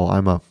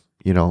 call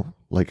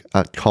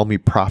me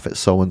prophet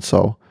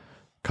so-and-so,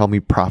 call me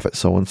prophet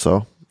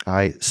so-and-so.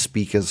 I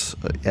speak as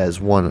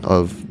one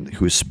of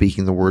who is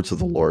speaking the words of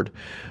the Lord.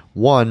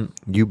 One,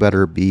 you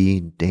better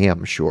be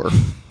damn sure.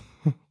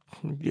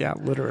 Yeah,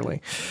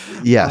 literally.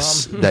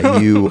 Yes, that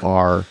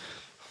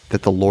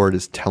the Lord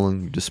is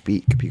telling you to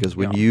speak. Because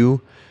when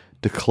you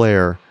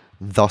declare,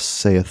 thus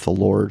saith the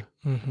Lord,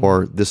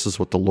 or this is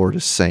what the Lord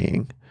is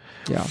saying,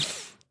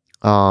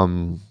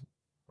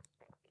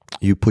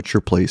 you put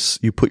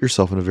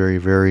yourself in a very,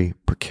 very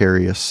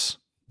precarious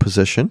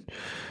position.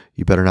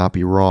 You better not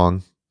be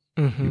wrong.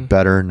 You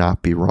better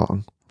not be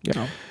wrong.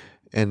 Yeah.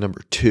 And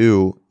number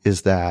two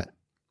is that,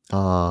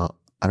 all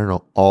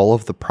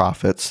of the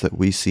prophets that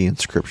we see in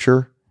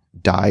Scripture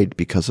died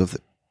because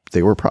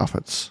they were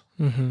prophets.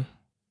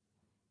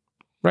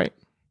 Right.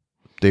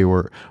 They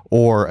were,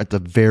 or at the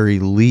very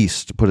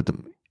least,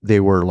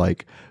 they were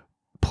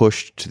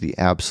pushed to the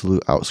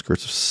absolute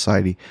outskirts of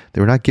society.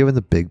 They were not given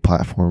the big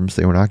platforms.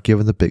 They were not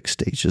given the big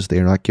stages. They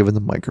were not given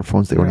the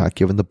microphones. They were not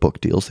given the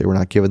book deals. They were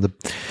not given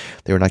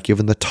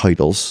the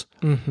titles.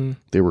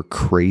 They were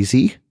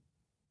crazy.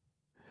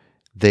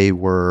 They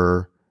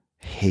were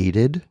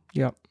hated.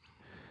 Yep.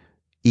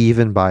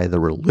 Even by the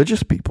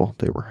religious people,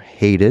 they were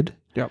hated.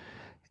 Yep.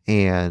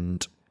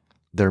 And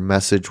their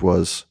message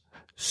was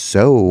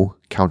so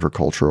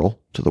countercultural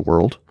to the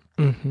world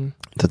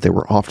that they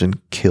were often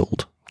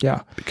killed.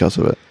 Yeah. Because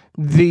of it.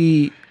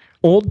 The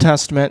Old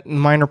Testament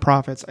minor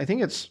prophets, I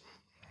think it's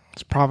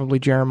probably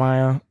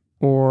Jeremiah,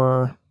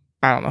 or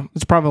I don't know.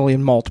 It's probably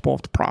in multiple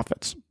of the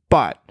prophets.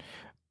 But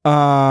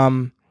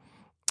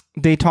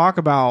they talk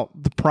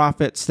about the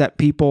prophets that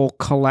people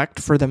collect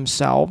for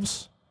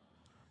themselves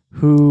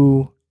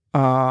who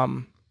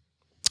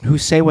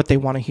say what they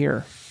want to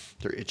hear.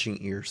 Their itching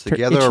ears. They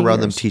gather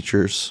around them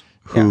teachers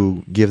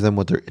who give them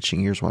what their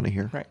itching ears want to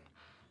hear. Right.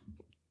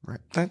 Right.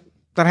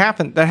 That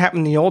happened. That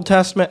happened in the Old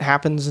Testament,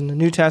 happens in the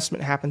New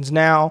Testament, happens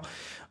now.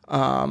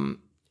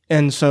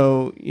 And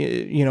so,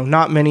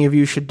 not many of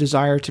you should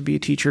desire to be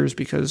teachers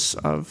because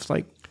of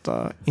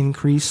the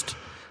increased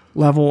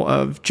level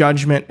of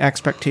judgment,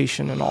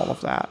 expectation, and all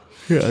of that.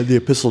 Yeah, the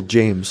Epistle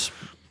James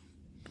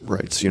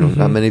writes,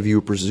 not many of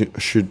you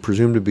should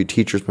presume to be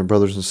teachers, my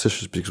brothers and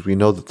sisters, because we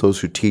know that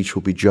those who teach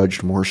will be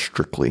judged more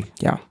strictly.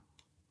 Yeah.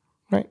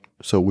 Right.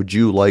 So would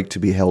you like to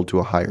be held to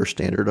a higher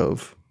standard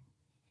of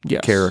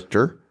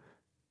character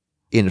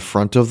in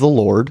front of the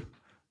Lord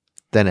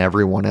than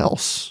everyone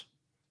else?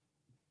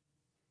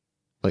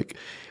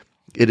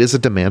 It is a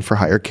demand for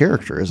higher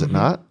character, is it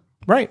not?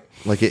 Right.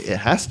 It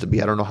has to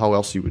be. I don't know how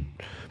else you would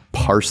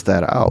parse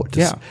that out.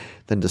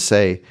 Than to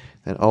say,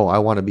 I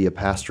want to be a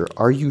pastor.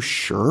 Are you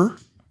sure?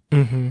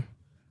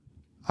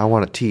 I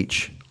want to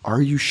teach.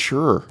 Are you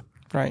sure?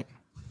 Right.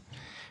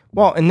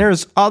 Well, and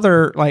there's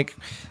other, like,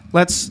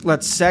 let's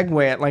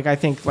segue it. Like, I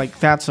think like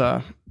that's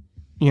a,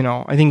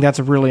 I think that's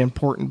a really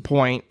important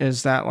point,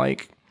 is that,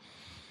 like,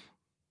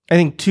 I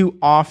think too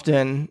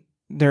often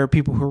there are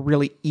people who are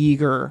really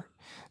eager.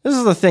 This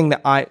is the thing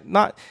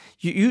that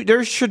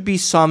there should be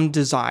some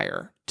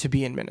desire to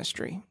be in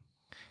ministry.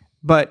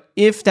 But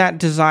if that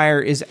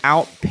desire is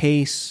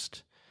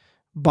outpaced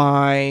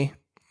by,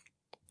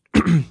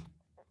 let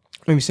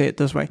me say it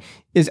this way,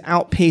 is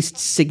outpaced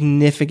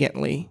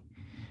significantly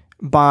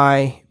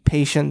by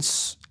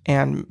patience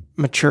and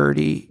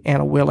maturity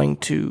and a willing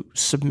to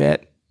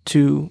submit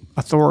to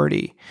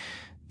authority,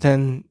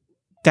 then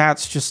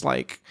that's just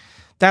like,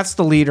 that's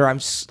the leader I'm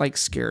like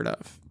scared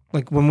of.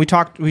 Like when we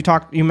talked,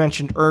 you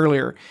mentioned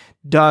earlier,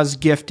 does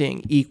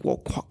gifting equal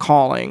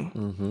calling?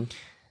 Mm-hmm.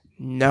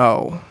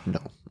 No.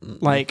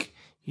 Mm-mm. Like,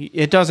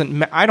 it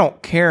doesn't, I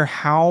don't care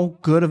how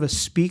good of a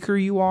speaker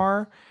you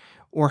are,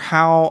 or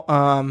how,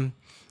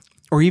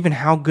 or even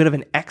how good of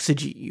an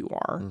exegete you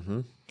are.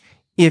 Mm-hmm.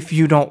 If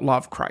you don't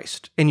love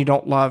Christ and you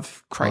don't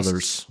love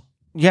Christ's,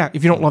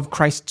 if you don't love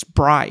Christ's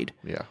bride.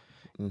 Yeah.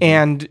 Mm-hmm.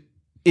 And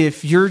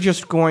if you're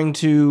just going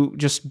to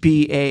just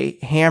be a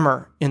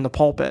hammer in the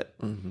pulpit,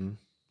 mm-hmm.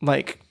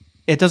 like,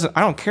 I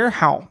don't care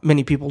how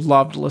many people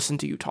love to listen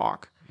to you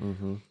talk.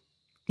 Mm-hmm.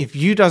 If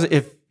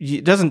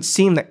it doesn't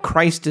seem that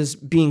Christ is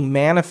being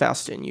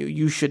manifest in you,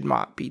 you should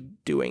not be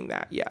doing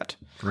that yet.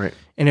 Right.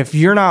 And if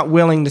you're not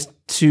willing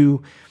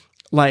to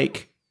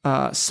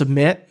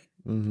submit,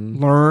 mm-hmm.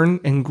 learn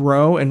and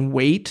grow and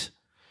wait,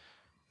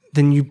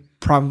 then you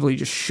probably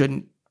just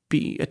shouldn't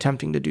be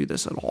attempting to do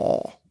this at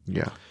all.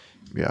 Yeah.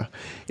 Yeah.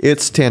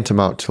 It's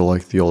tantamount to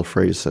like the old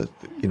phrase that,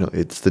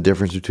 it's the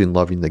difference between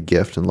loving the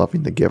gift and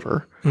loving the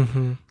giver.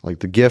 Mm-hmm. Like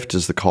the gift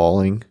is the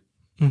calling.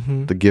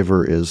 Mm-hmm. The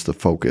giver is the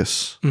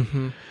focus.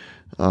 Mm-hmm.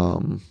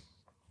 And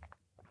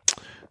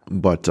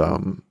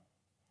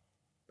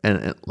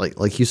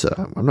like you said,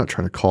 I'm not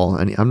trying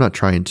to I'm not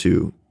trying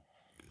to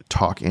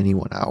talk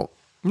anyone out.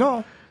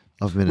 No.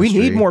 Of ministry. We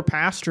need more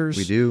pastors.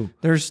 We do.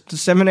 The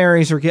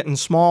seminaries are getting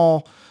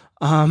small.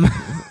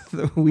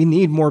 We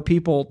need more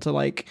people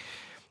to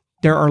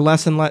there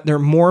are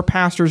more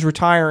pastors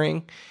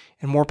retiring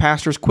and more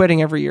pastors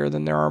quitting every year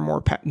than there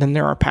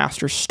are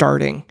pastors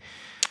starting.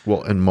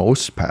 Well, and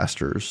most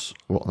pastors,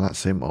 not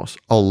say most,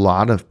 a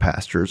lot of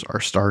pastors are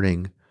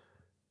starting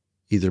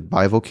either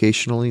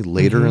bivocationally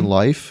later mm-hmm. in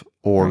life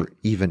or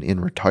even in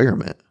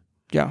retirement.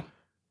 Yeah.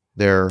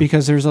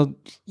 Because there's a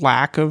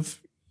lack of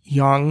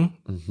young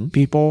mm-hmm.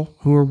 people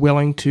who are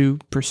willing to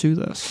pursue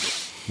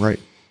this. Right.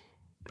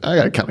 I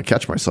got to kind of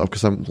catch myself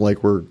because I'm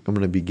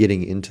going to be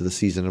getting into the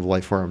season of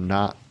life where I'm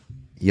not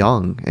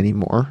young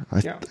anymore.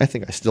 I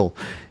think I still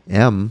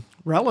am.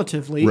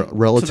 Relatively to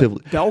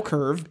the bell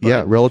curve. But.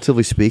 Yeah,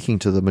 relatively speaking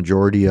to the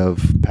majority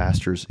of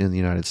pastors in the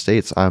United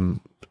States, I'm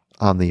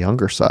on the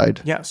younger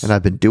side. Yes. And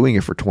I've been doing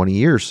it for 20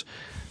 years.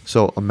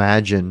 So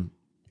imagine,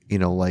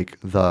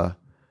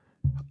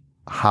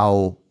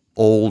 how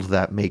old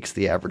that makes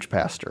the average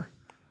pastor.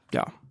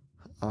 Yeah.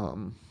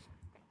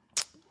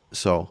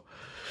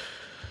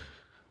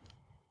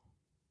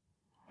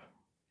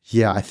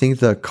 Yeah, I think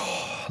the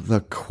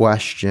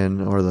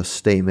question or the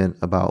statement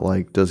about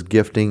does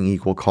gifting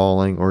equal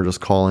calling or does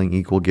calling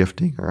equal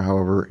gifting or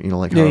however you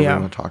want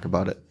to talk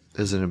about it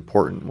is an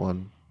important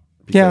one,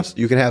 because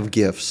you can have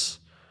gifts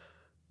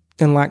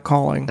and lack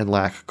calling.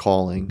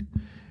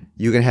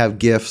 You can have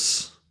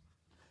gifts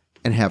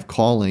and have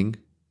calling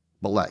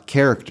but lack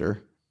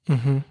character.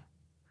 Mm-hmm. And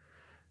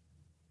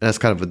that's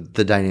kind of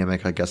the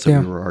dynamic, I guess, that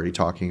we were already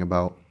talking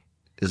about,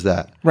 is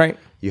that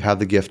you have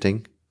the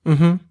gifting.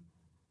 Mm-hmm.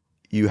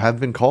 You have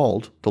been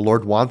called. The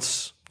Lord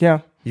wants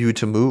you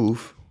to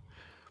move.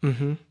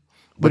 Mm-hmm.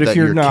 But if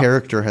your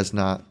character has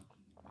not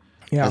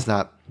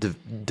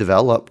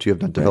developed, you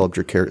have not developed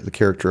the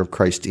character of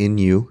Christ in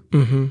you,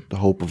 mm-hmm. the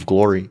hope of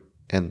glory,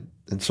 and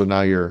so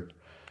now you're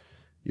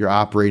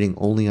operating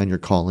only on your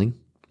calling.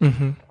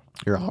 Mm-hmm.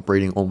 You're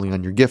operating only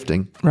on your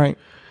gifting, right?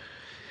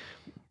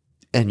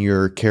 And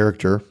your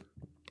character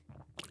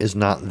is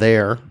not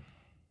there,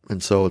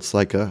 and so it's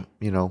like you're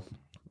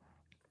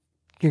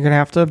going to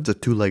have to... It's a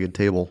two-legged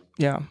table.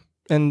 Yeah.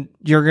 And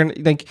you're going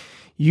to...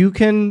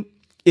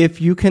 if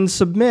you can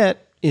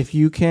submit, if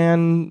you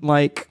can,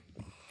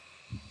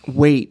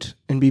 wait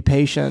and be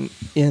patient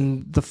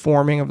in the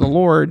forming of the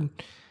Lord,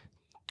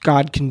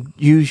 God can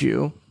use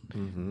you.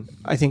 Mm-hmm.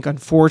 I think,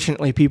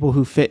 unfortunately, people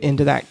who fit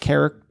into that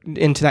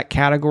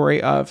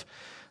category of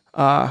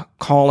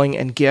calling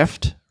and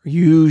gift,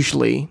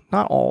 usually,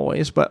 not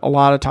always, but a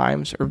lot of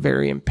times, are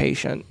very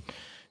impatient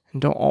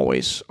and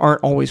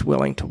aren't always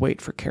willing to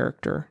wait for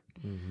character.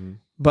 Mm-hmm.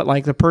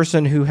 But the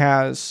person who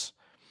has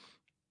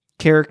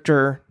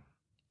character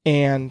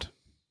and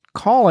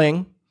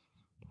calling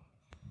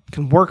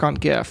can work on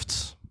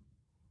gifts,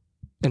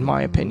 in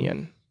my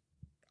opinion.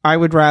 I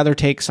would rather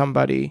take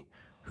somebody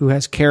who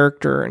has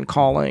character and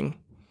calling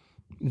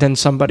than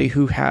somebody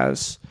who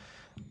has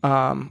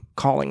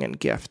calling and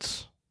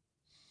gifts.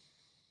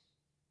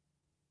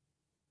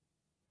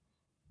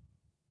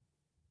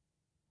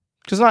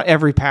 Because not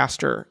every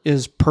pastor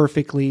is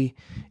perfectly...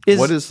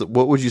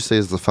 What would you say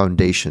is the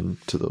foundation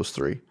to those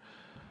three?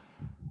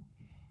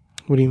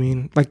 What do you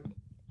mean? Like,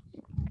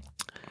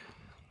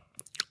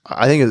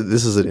 I think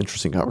this is an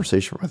interesting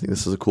conversation. I think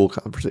this is a cool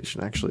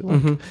conversation, actually.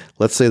 Like,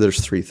 let's say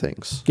there's three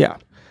things. Yeah.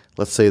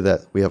 Let's say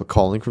that we have a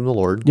calling from the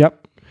Lord.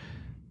 Yep.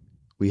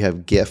 We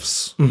have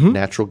gifts,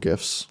 natural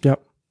gifts.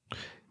 Yep.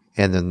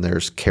 And then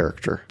there's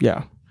character.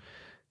 Yeah.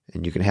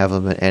 And you can have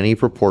them in any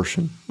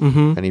proportion,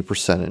 any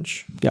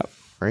percentage. Yep.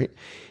 Right?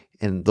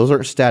 And those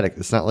aren't static.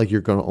 It's not like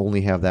you're going to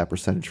only have that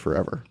percentage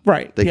forever.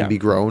 Right. They can be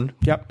grown.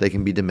 Yep. They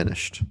can be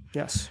diminished.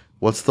 Yes.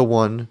 What's the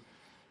one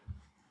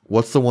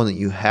that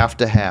you have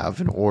to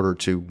have in order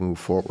to move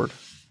forward?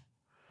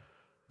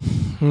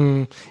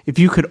 If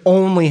you could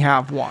only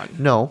have one.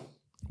 No.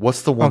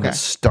 What's the one that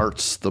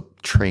starts the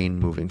train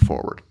moving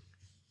forward?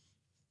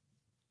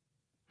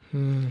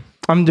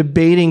 I'm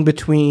debating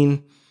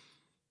between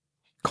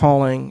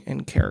calling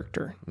and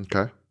character.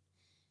 Okay.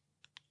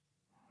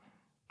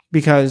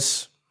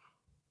 Because,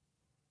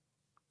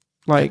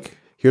 like...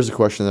 Here's a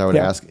question that I would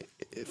ask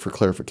for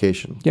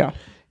clarification. Yeah.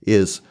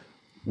 Is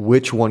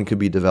which one could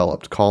be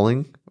developed,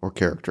 calling or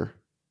character?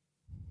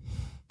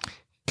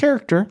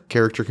 Character.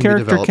 Character can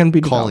be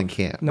developed. Calling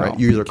can't, no, right?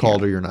 You're either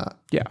called or you're not.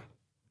 Yeah.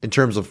 In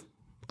terms of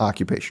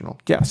occupational.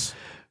 Yes.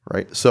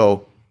 Right?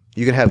 So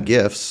you can have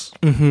gifts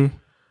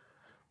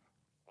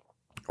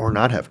or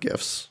not have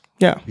gifts.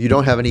 Yeah. You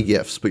don't have any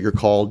gifts, but you're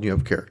called, you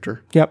have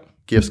character. Yep.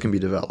 Gifts can be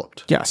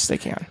developed. Yes, they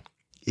can.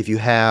 If you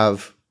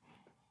have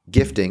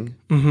gifting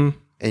and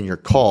you're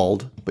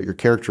called, but your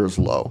character is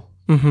low,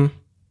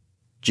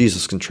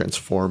 Jesus can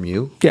transform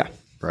you. Yeah.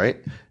 Right?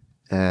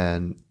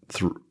 And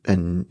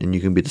you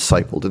can be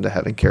discipled into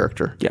having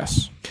character.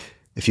 Yes.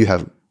 If you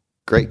have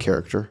great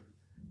character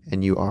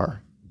and you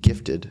are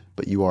gifted,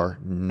 but you are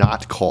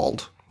not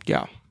called,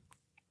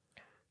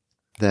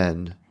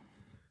 then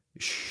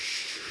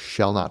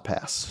shall not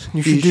pass.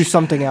 You should do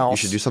something else. You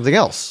should do something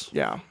else.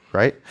 Yeah.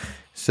 Right?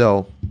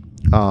 So,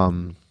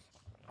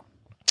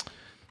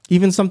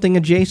 even something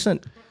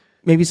adjacent,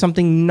 maybe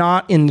something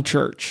not in the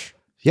church.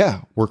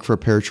 Yeah. Work for a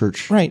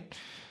parachurch. Right.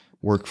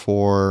 Work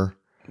for...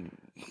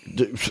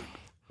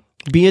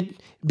 Be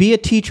a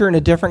teacher in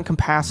a different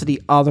capacity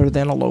other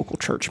than a local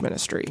church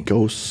ministry.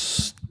 Go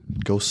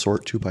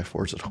sort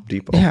 2x4s at Home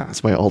Depot. Yeah.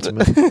 That's my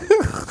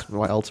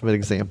ultimate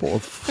example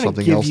of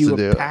something else to do. Give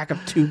you a pack of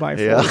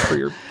 2x4s for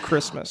your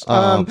Christmas.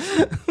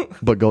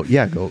 But go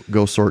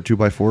sort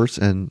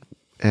 2x4s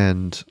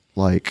and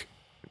like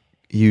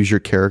use your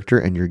character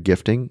and your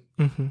gifting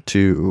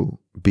to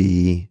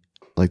be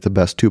like the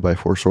best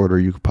 2x4 sorter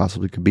you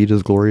possibly could be to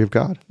the glory of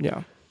God.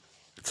 Yeah.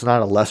 It's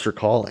not a lesser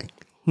calling.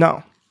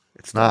 No.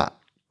 It's not.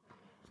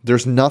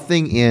 There's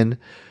nothing in...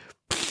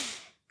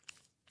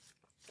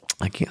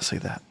 I can't say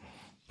that.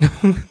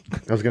 I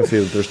was going to say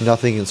that there's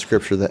nothing in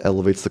Scripture that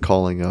elevates the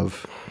calling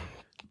of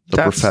the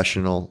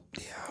professional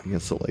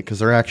against the lay, because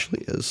there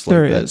actually is. Like,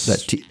 there is.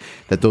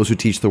 That those who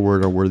teach the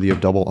word are worthy of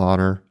double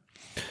honor.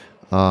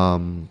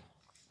 That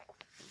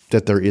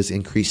there is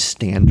increased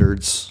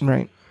standards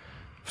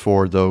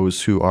for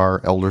those who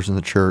are elders in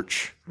the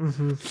church.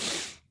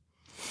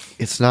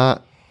 It's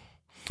not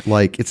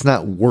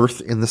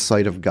worth in the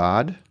sight of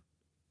God.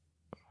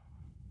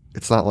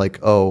 It's not like,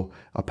 oh,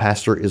 a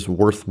pastor is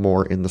worth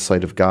more in the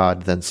sight of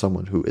God than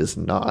someone who is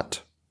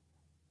not.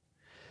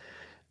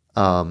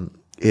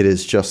 It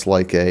is just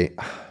like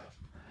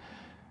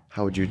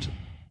how would you...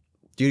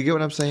 Do you get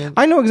what I'm saying?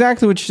 I know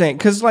exactly what you're saying,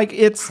 because like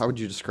it's... How would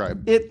you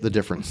describe the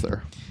difference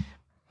there?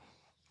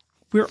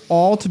 We're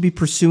all to be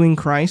pursuing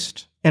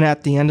Christ, and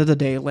at the end of the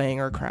day,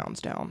 laying our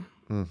crowns down.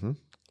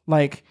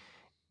 Like,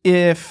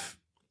 if...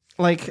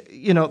 Like,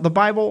 you know, the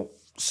Bible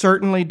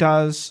certainly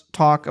does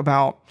talk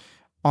about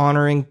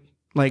honoring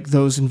like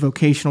those in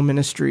vocational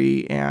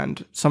ministry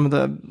and some of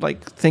the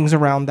like things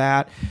around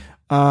that,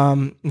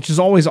 which is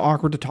always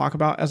awkward to talk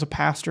about as a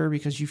pastor,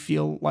 because you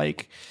feel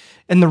like,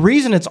 and the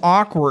reason it's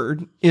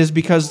awkward is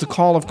because the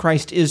call of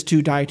Christ is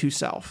to die to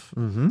self.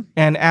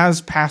 And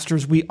as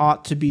pastors, we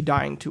ought to be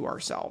dying to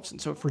ourselves. And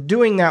so if we're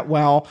doing that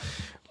well,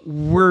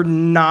 we're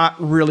not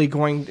really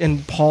going,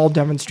 and Paul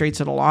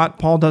demonstrates it a lot.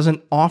 Paul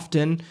doesn't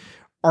often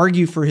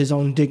argue for his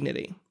own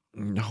dignity.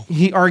 No.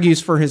 He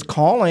argues for his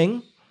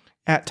calling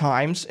at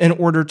times in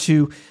order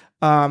to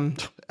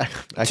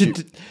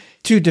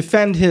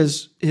defend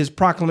his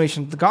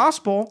proclamation of the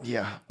gospel.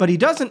 Yeah. But he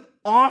doesn't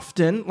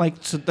often, like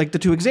the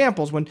two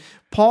examples, when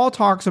Paul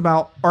talks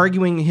about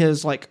arguing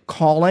his like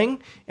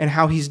calling and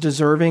how he's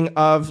deserving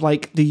of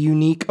like the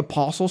unique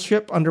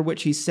apostleship under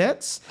which he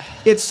sits,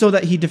 it's so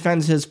that he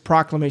defends his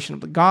proclamation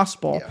of the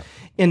gospel. Yeah.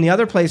 In the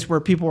other place where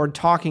people are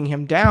talking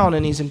him down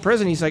and he's in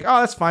prison, he's like, oh,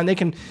 that's fine. They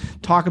can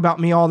talk about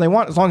me all they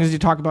want as long as you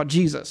talk about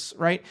Jesus,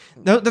 right?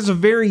 That's a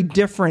very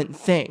different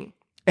thing.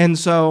 And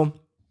so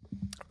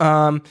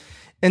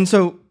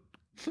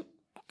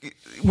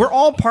we're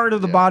all part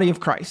of the body of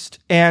Christ.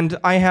 And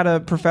I had a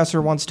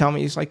professor once tell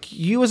me, he's like,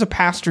 you as a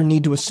pastor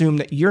need to assume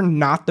that you're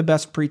not the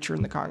best preacher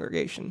in the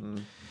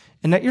congregation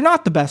and that you're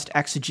not the best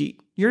exegete.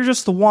 You're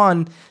just the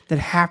one that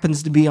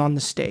happens to be on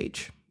the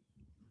stage.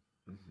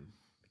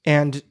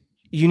 And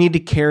you need to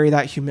carry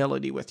that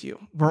humility with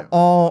you. We're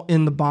all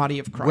in the body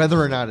of Christ.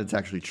 Whether or not it's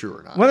actually true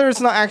or not. Whether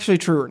it's not actually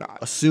true or not.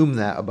 Assume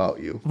that about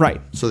you.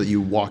 Right. So that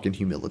you walk in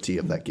humility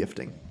of that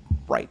gifting.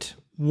 Right.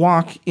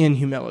 Walk in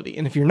humility.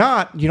 And if you're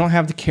not, you don't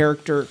have the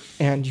character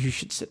and you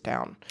should sit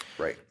down.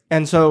 Right.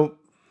 And so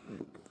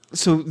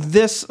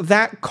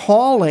that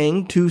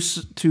calling to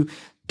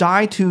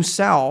die to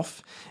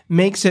self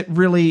makes it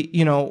really,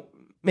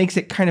 makes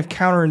it kind of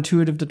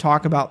counterintuitive to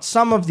talk about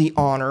some of the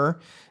honor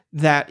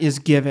that is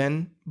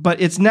given,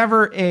 but it's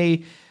never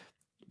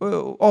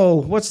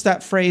what's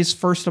that phrase?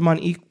 First among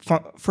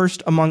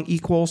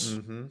equals,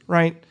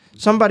 right?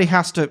 Somebody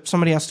has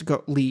to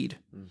go lead,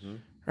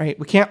 right?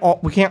 We can't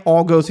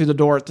all go through the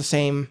door at the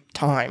same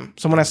time.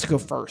 Someone has to go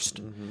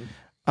first.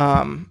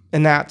 And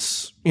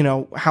that's,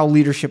 how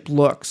leadership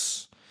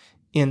looks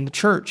in the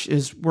church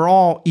is we're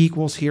all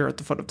equals here at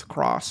the foot of the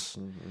cross.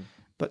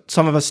 But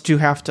some of us do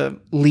have to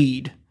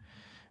lead,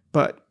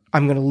 but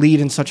I'm going to lead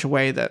in such a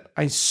way that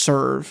I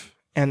serve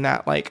and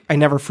that I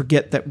never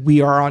forget that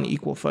we are on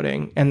equal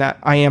footing and that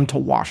I am to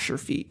wash your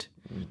feet.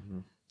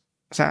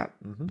 Does that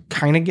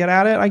kind of get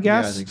at it, I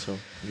guess? Yeah, I think so.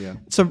 Yeah.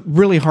 It's a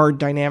really hard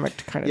dynamic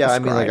to kind of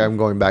describe. I mean, I'm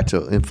going back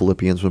to in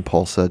Philippians when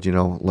Paul said,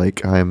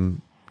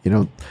 I'm,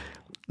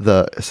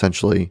 the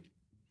essentially,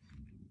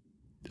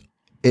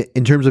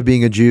 in terms of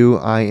being a Jew,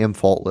 I am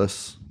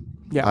faultless.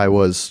 Yeah. I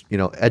was,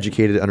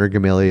 educated under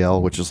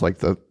Gamaliel, which is it's like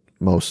the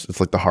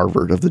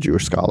Harvard of the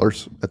Jewish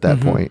scholars at that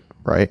point,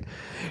 right?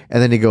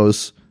 And then he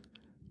goes,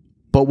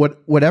 but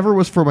whatever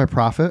was for my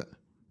profit,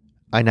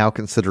 I now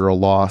consider a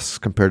loss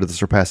compared to the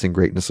surpassing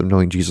greatness of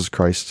knowing Jesus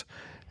Christ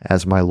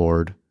as my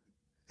Lord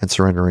and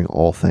surrendering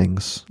all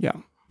things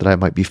that I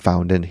might be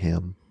found in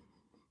him.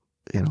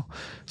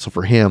 So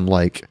for him,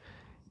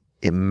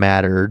 it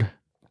mattered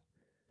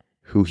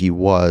who he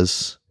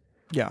was.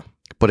 Yeah.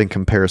 But in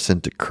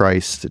comparison to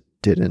Christ, it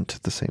didn't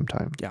at the same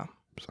time. Yeah.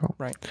 So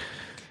right.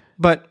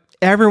 But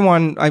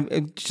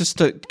everyone, just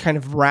to kind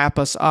of wrap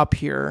us up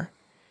here,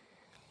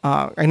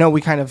 I know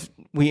we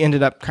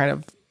ended up kind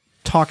of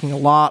talking a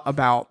lot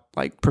about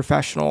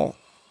professional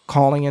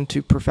calling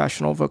into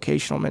professional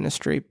vocational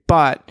ministry,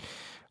 but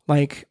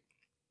the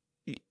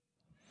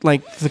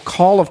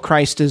call of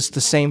Christ is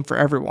the same for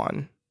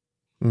everyone,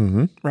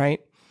 right?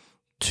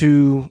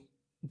 To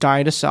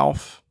die to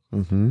self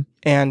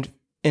and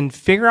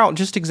figure out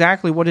just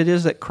exactly what it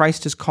is that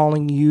Christ is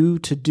calling you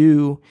to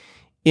do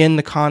in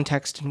the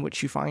context in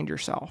which you find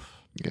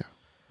yourself. Yeah.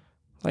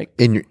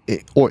 In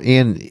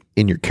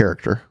your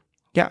character.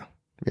 Yeah.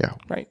 Yeah.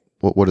 Right.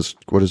 What is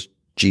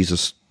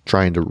Jesus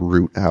trying to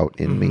root out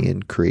in me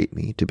and create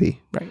me to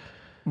be? Right.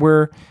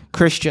 We're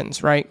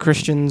Christians, right?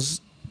 Christians,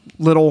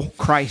 little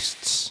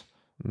Christs,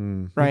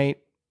 right?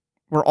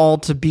 We're all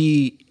to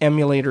be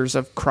emulators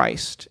of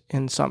Christ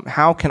in some.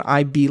 How can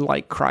I be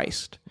like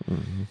Christ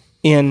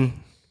in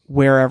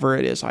wherever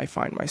it is I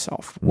find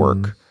myself?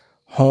 Work,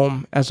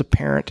 home, as a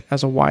parent,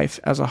 as a wife,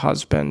 as a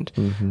husband,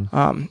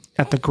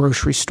 at the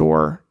grocery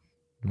store,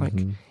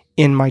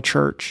 in my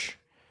church.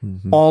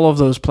 All of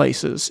those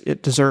places,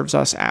 it deserves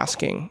us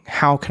asking,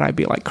 how can I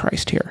be like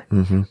Christ here?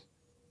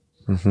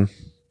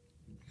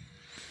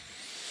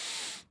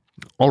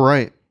 All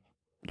right.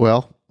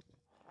 Well,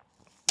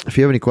 if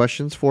you have any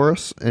questions for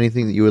us,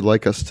 anything that you would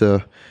like us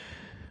to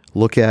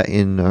look at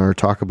or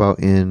talk about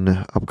in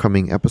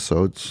upcoming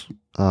episodes,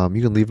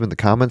 you can leave them in the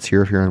comments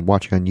here if you're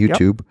watching on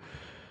YouTube,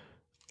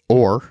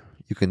 or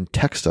you can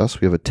text us.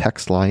 We have a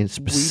text line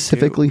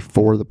specifically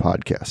for the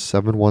podcast,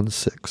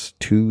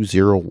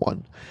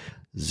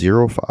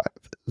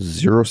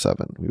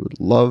 716-201-0507. We would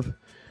love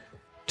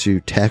to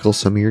tackle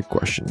some of your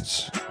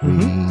questions. We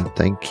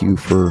thank you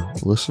for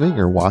listening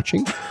or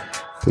watching.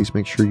 Please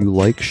make sure you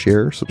like,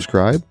 share,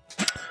 subscribe,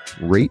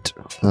 rate,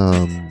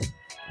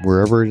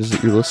 wherever it is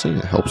that you're listening.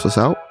 It helps us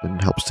out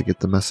and helps to get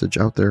the message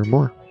out there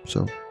more.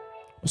 So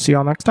we'll see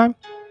y'all next time.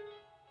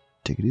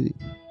 Take it easy.